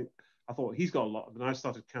home, and I thought he's got a lot, and I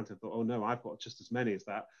started counting. I thought, oh no, I've got just as many as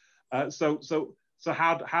that. So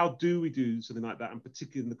how do we do something like that, and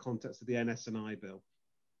particularly in the context of the NS and I bill?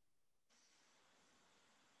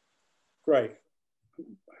 Great.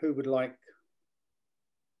 Who would like?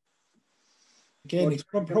 Again, it's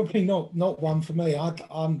probably not one for me.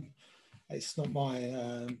 It's not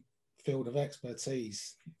my field of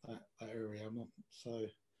expertise, that area. I'm not, so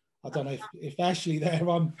I don't know if Ashley there.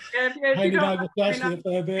 I'm handing over to Ashley a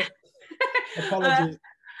fair bit. Apologies.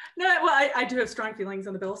 No, well, I do have strong feelings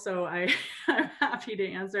on the bill, so I'm happy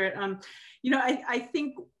to answer it. You know, I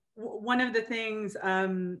think one of the things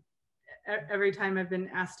every time I've been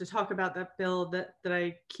asked to talk about that bill that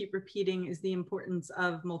I keep repeating is the importance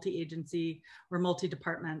of multi-agency or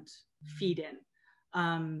multi-department feed-in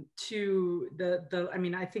to I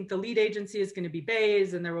mean, I think the lead agency is going to be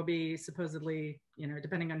Bays, and there will be supposedly, you know,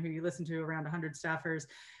 depending on who you listen to, around 100 staffers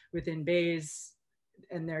within Bays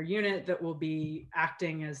and their unit that will be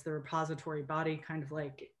acting as the repository body, kind of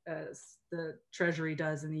like as the Treasury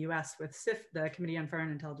does in the US with CIF, the Committee on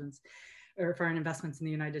Foreign Intelligence or Foreign Investments in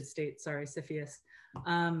the United States, sorry, CFIUS.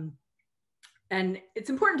 And it's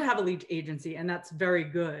important to have a lead agency, and that's very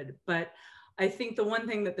good. But I think the one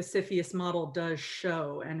thing that the CFIUS model does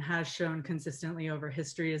show and has shown consistently over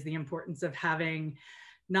history is the importance of having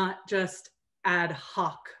not just ad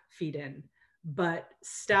hoc feed-in, but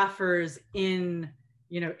staffers in,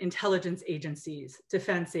 you know, intelligence agencies,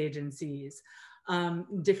 defense agencies,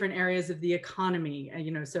 different areas of the economy,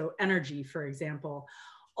 you know, so energy, for example,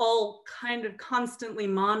 all kind of constantly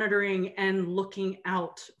monitoring and looking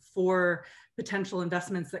out for potential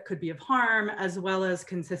investments that could be of harm, as well as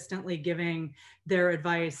consistently giving their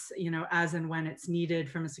advice, you know, as and when it's needed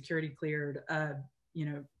from a security cleared, you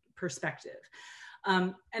know, perspective.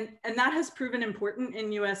 And that has proven important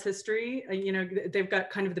in US history. You know, they've got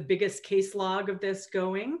kind of the biggest case log of this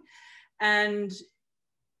going. And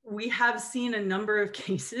we have seen a number of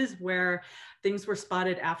cases where things were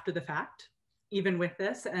spotted after the fact, even with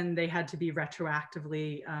this, and they had to be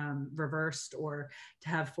retroactively reversed or to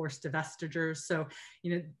have forced divestitures. So,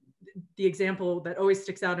 you know, the example that always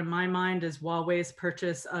sticks out in my mind is Huawei's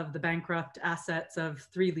purchase of the bankrupt assets of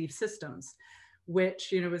 3 Leaf Systems,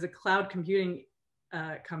 which, you know, was a cloud computing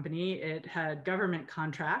company. It had government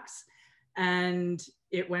contracts and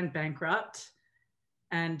it went bankrupt.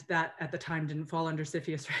 And that at the time didn't fall under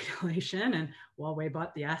CFIUS regulation, and Huawei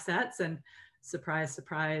bought the assets, and surprise,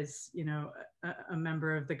 surprise, you know, a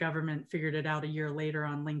member of the government figured it out a year later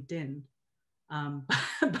on LinkedIn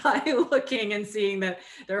by looking and seeing that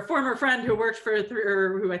their former friend who worked for,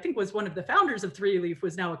 or who I think was one of the founders of 3Leaf,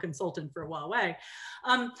 was now a consultant for Huawei.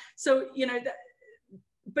 So, you know,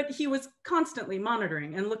 but he was constantly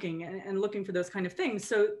monitoring and looking for those kind of things.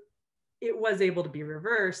 So it was able to be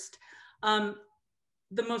reversed.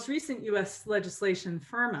 The most recent US legislation,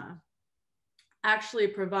 FIRMA, actually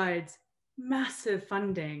provides massive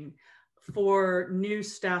funding for new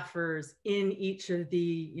staffers in each of the,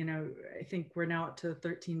 you know, I think we're now up to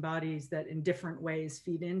 13 bodies that in different ways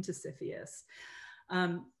feed into CFIUS,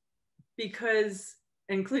 because,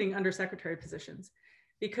 including undersecretary positions,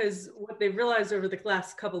 because what they've realized over the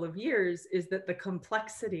last couple of years is that the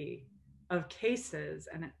complexity of cases,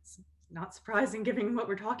 and it's not surprising given what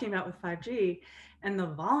we're talking about with 5G, and the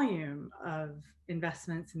volume of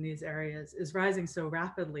investments in these areas is rising so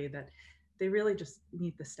rapidly that they really just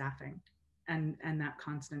need the staffing and that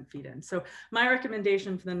constant feed in. So my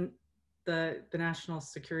recommendation for the National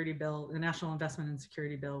Security Bill, the National Investment and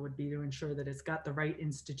Security Bill, would be to ensure that it's got the right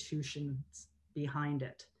institutions behind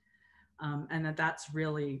it, and that's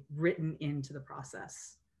really written into the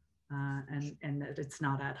process, and that it's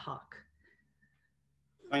not ad hoc.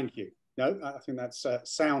 Thank you. No, I think that's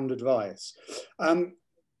sound advice.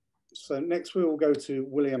 So next we will go to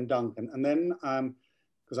William Duncan, and then,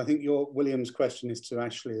 because I think William's question is to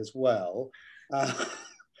Ashley as well.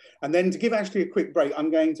 And then to give Ashley a quick break,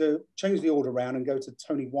 I'm going to change the order around and go to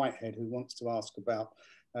Tony Whitehead, who wants to ask about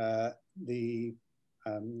the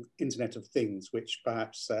Internet of Things, which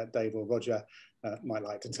perhaps Dave or Roger might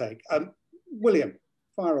like to take. William,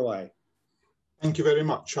 fire away. Thank you very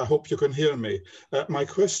much. I hope you can hear me. My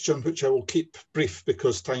question, which I will keep brief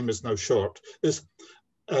because time is now short, is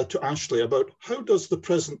to Ashley about how does the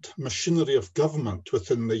present machinery of government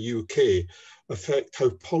within the UK affect how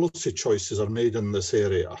policy choices are made in this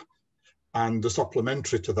area? And the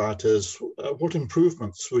supplementary to that is, what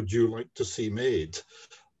improvements would you like to see made?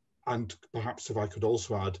 And perhaps if I could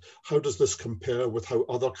also add, how does this compare with how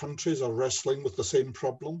other countries are wrestling with the same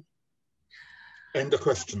problem? End of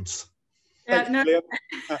questions. Yeah, no,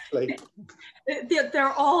 Ashley.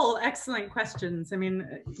 they're all excellent questions. I mean,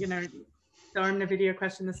 you know, the arm, the video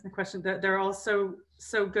question, this question, they're all so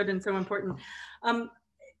good and so important.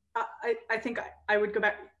 I think I would go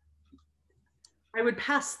back. I would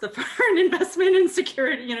pass the foreign investment and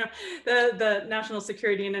security, you know, the National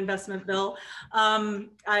Security and Investment Bill.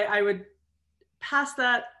 I would pass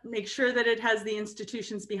that, make sure that it has the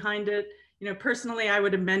institutions behind it. You know, personally, I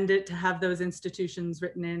would amend it to have those institutions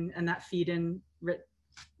written in and that feed in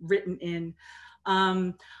written in.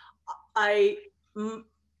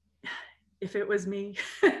 If it was me,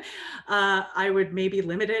 I would maybe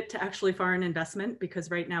limit it to actually foreign investment, because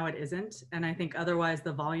right now it isn't. And I think otherwise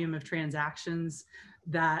the volume of transactions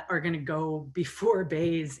that are going to go before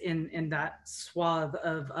Bays in that swath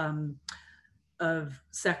of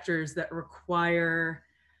sectors that require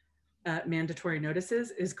mandatory notices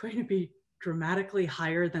is going to be dramatically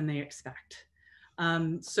higher than they expect.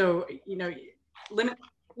 So, you know,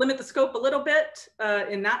 limit the scope a little bit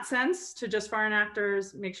in that sense to just foreign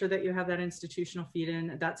actors, make sure that you have that institutional feed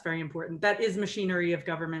in. That's very important. That is machinery of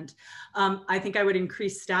government. I think I would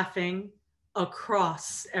increase staffing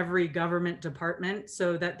across every government department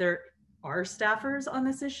so that there are staffers on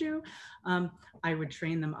this issue. I would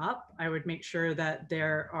train them up. I would make sure that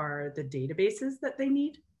there are the databases that they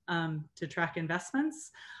need to track investments.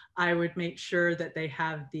 I would make sure that they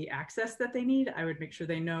have the access that they need. I would make sure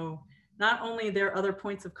they know not only their other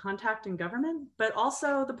points of contact in government, but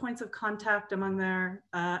also the points of contact among their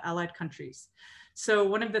allied countries. So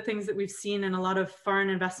one of the things that we've seen in a lot of foreign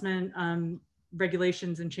investment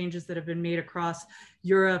regulations and changes that have been made across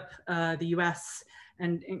Europe, the US,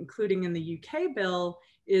 and including in the UK bill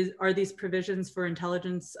are these provisions for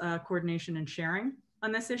intelligence coordination and sharing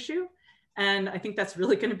on this issue. And I think that's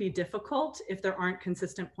really going to be difficult if there aren't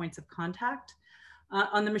consistent points of contact.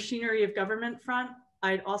 On the machinery of government front,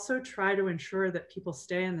 I'd also try to ensure that people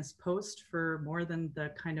stay in this post for more than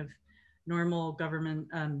the kind of normal government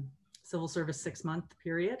civil service 6-month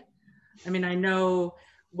period. I mean, I know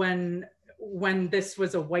when this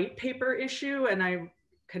was a white paper issue, and I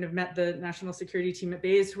kind of met the national security team at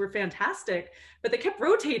Bays, who were fantastic, but they kept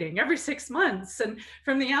rotating every 6 months. And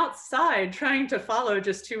from the outside, trying to follow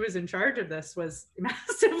just who was in charge of this was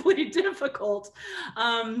massively difficult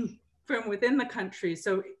from within the country.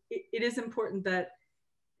 So it is important that,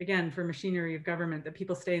 again, for machinery of government, that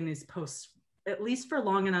people stay in these posts at least for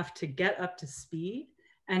long enough to get up to speed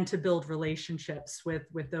and to build relationships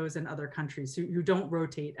with those in other countries who don't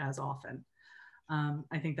rotate as often.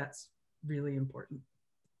 I think that's really important.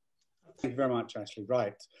 Thank you very much, Ashley.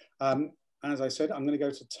 Right. As I said, I'm going to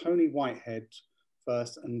go to Tony Whitehead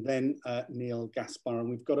first and then Neil Gaspar. And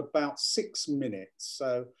we've got about 6 minutes.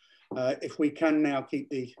 So if we can now keep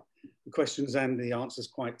the questions and the answers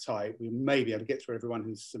quite tight, we may be able to get through everyone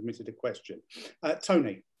who's submitted a question.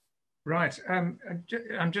 Tony. Right.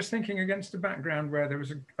 I'm just thinking against a background where there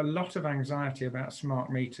was a lot of anxiety about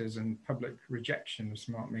smart meters and public rejection of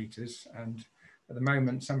smart meters. And at the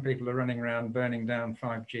moment, some people are running around burning down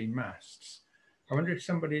 5G masts. I wonder if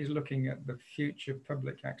somebody is looking at the future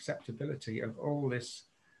public acceptability of all this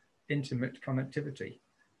intimate connectivity.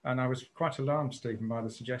 And I was quite alarmed, Stephen, by the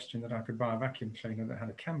suggestion that I could buy a vacuum cleaner that had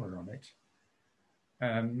a camera on it.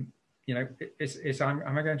 You know,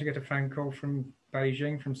 am I going to get a phone call from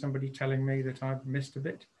Beijing from somebody telling me that I've missed a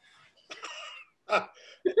bit? I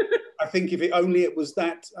think if it was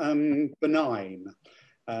that benign,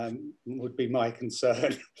 would be my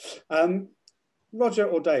concern. Roger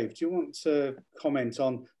or Dave, do you want to comment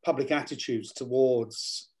on public attitudes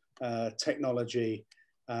towards technology,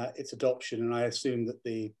 its adoption? And I assume that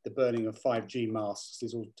the burning of 5G masts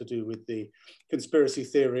is all to do with the conspiracy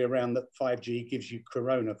theory around that 5G gives you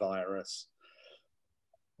coronavirus.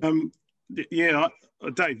 Yeah,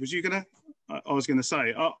 Dave, was you gonna? I was gonna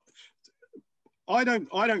say, I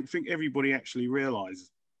don't think everybody actually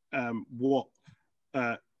realises what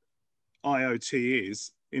IoT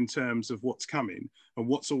is in terms of what's coming and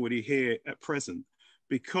what's already here at present,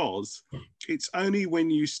 because it's only when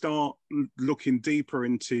you start looking deeper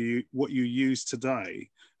into what you use today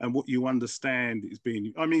and what you understand is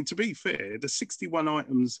being, I mean, to be fair, the 61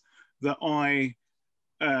 items that I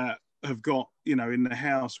have got, you know, in the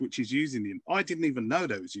house, which is using it, I didn't even know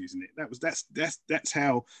they was using it. That's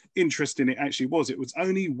how interesting it actually was. It was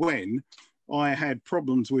only when I had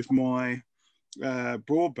problems with my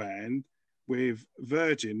broadband with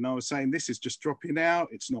Virgin, and I was saying, this is just dropping out.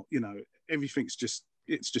 It's not, you know, everything's just,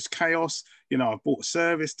 it's just chaos. You know, I bought a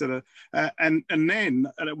service to the, and then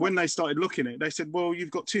when they started looking at it, they said, well,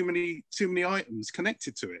 you've got too many items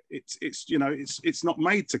connected to it. It's you know, it's not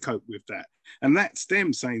made to cope with that. And that's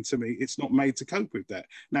them saying to me, it's not made to cope with that.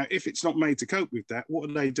 Now, if it's not made to cope with that, what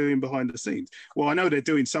are they doing behind the scenes? Well, I know they're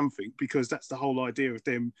doing something, because that's the whole idea of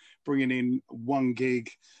them bringing in 1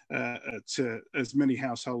 gig to as many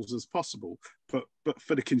households as possible. But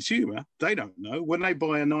for the consumer, they don't know. When they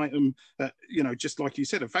buy an item, you know, just like you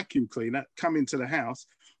said, a vacuum cleaner, come into the house,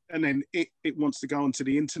 and then it wants to go onto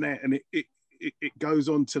the internet, and it goes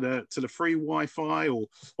on to the free Wi-Fi or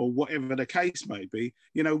whatever the case may be.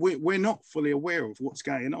 You know, we're not fully aware of what's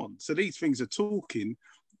going on. So these things are talking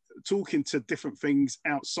to different things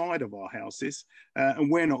outside of our houses,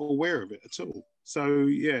 and we're not aware of it at all. So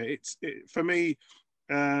yeah, for me,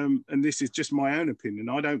 and this is just my own opinion,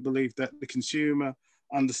 I don't believe that the consumer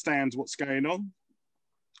understands what's going on.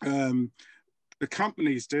 The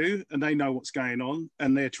companies do, and they know what's going on,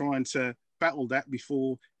 and they're trying to battle that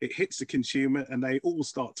before it hits the consumer, and they all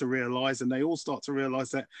start to realize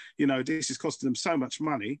that, you know, this is costing them so much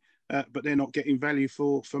money, but they're not getting value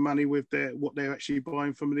for money with what they're actually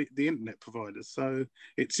buying from the internet providers. So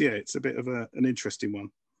it's a bit of an interesting one.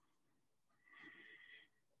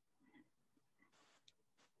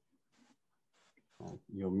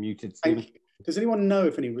 You're muted, Stephen. Does anyone know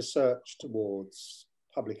if any research towards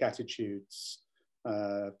public attitudes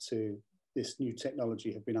to this new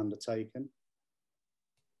technology have been undertaken?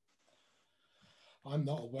 I'm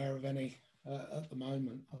not aware of any at the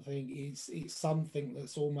moment. I think it's something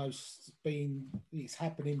that's almost it's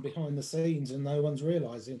happening behind the scenes, and no one's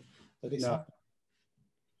realising that it's happening.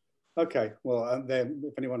 Okay, well, then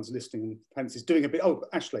if anyone's listening and fancies doing a bit, oh,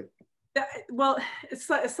 Ashley. Well, it's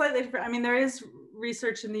slightly different. I mean, there is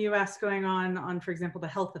research in the US going on, for example, the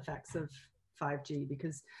health effects of 5G,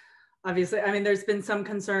 because obviously, I mean, there's been some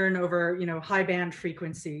concern over, you know, high band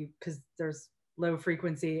frequency, because there's low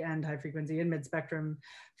frequency and high frequency in mid-spectrum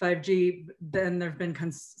 5G. Then there've been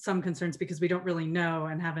some concerns because we don't really know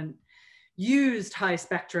and haven't used high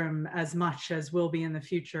spectrum as much as will be in the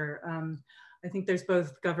future. I think there's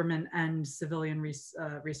both government and civilian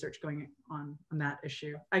research going on that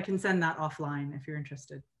issue. I can send that offline if you're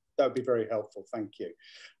interested. That would be very helpful, thank you.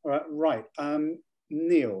 All right, right,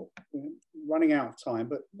 Neil, running out of time,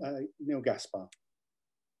 but Neil Gaspar.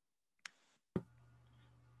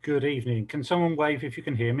 Good evening. Can someone wave if you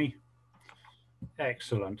can hear me?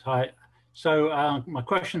 Excellent. Hi. So my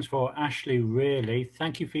question's for Ashley, really.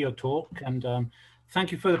 Thank you for your talk, and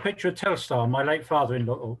thank you for the picture of Telstar. My late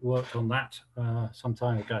father-in-law worked on that some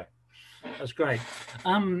time ago. That's great.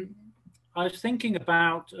 I was thinking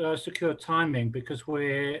about secure timing, because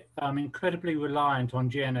we're incredibly reliant on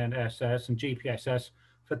GNSS and GPSS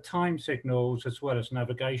for time signals as well as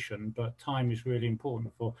navigation, but time is really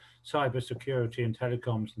important for cybersecurity and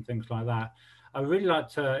telecoms and things like that. I'd really like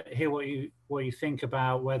to hear what you think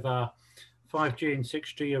about whether 5G and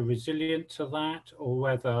 6G are resilient to that, or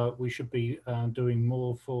whether we should be doing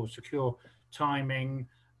more for secure timing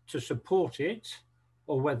to support it,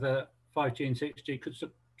 or whether 5G and 6G could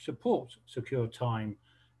support secure time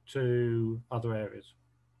to other areas.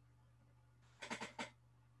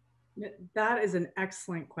 That is an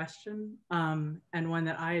excellent question, and one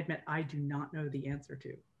that I admit I do not know the answer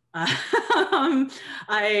to. I've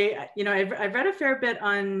read a fair bit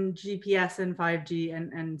on GPS and 5G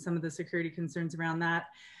and some of the security concerns around that,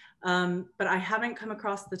 but I haven't come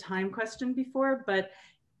across the time question before. But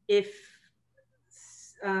if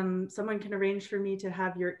someone can arrange for me to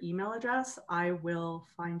have your email address, I will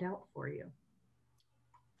find out for you.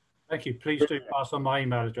 Thank you. Please do pass on my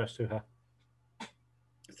email address to her.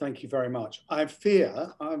 Thank you very much. I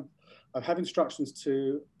fear I have instructions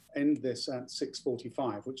to end this at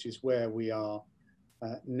 6:45, which is where we are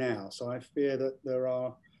now. So I fear that there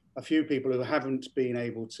are a few people who haven't been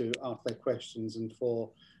able to ask their questions, and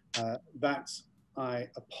for that I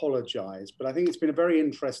apologise. But I think it's been a very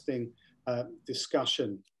interesting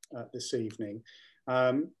discussion this evening.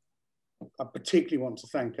 I particularly want to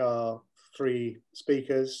thank our three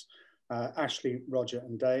speakers, Ashley, Roger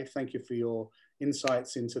and Dave. Thank you for your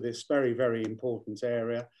insights into this very, very important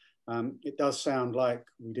area. It does sound like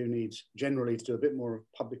we do need generally to do a bit more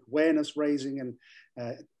of public awareness raising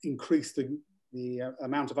and increase the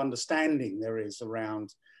amount of understanding there is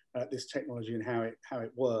around this technology and how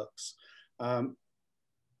it works.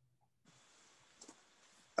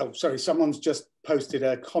 Oh, sorry, someone's just posted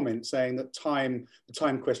a comment saying that the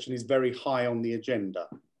time question is very high on the agenda,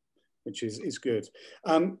 which is good.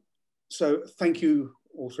 So thank you,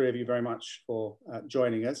 all three of you, very much for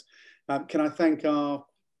joining us. Can I thank our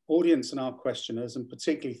audience and our questioners, and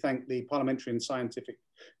particularly thank the Parliamentary and Scientific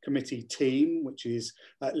Committee team, which is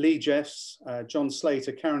Lee Jeffs, John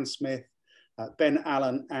Slater, Karen Smith, Ben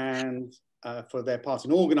Allen, and for their part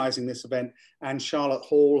in organising this event, and Charlotte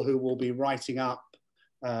Hall, who will be writing up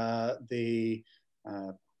the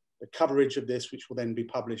coverage of this, which will then be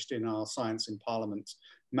published in our Science in Parliament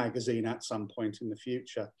magazine at some point in the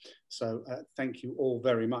future. So thank you all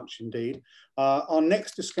very much indeed. Our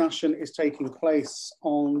next discussion is taking place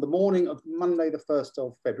on the morning of Monday, the 1st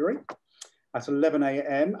of February at 11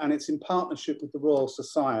 AM, and it's in partnership with the Royal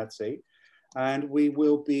Society. And we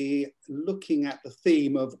will be looking at the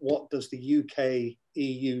theme of what does the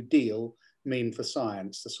UK-EU deal mean for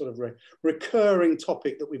science, the sort of recurring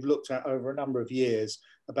topic that we've looked at over a number of years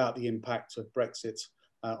about the impact of Brexit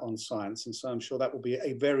on science. And so I'm sure that will be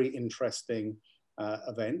a very interesting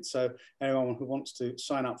event. So anyone who wants to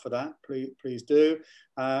sign up for that, please do.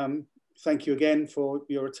 Thank you again for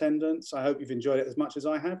your attendance. I hope you've enjoyed it as much as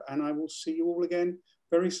I have, and I will see you all again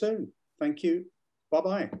very soon. Thank you.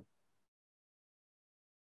 Bye-bye.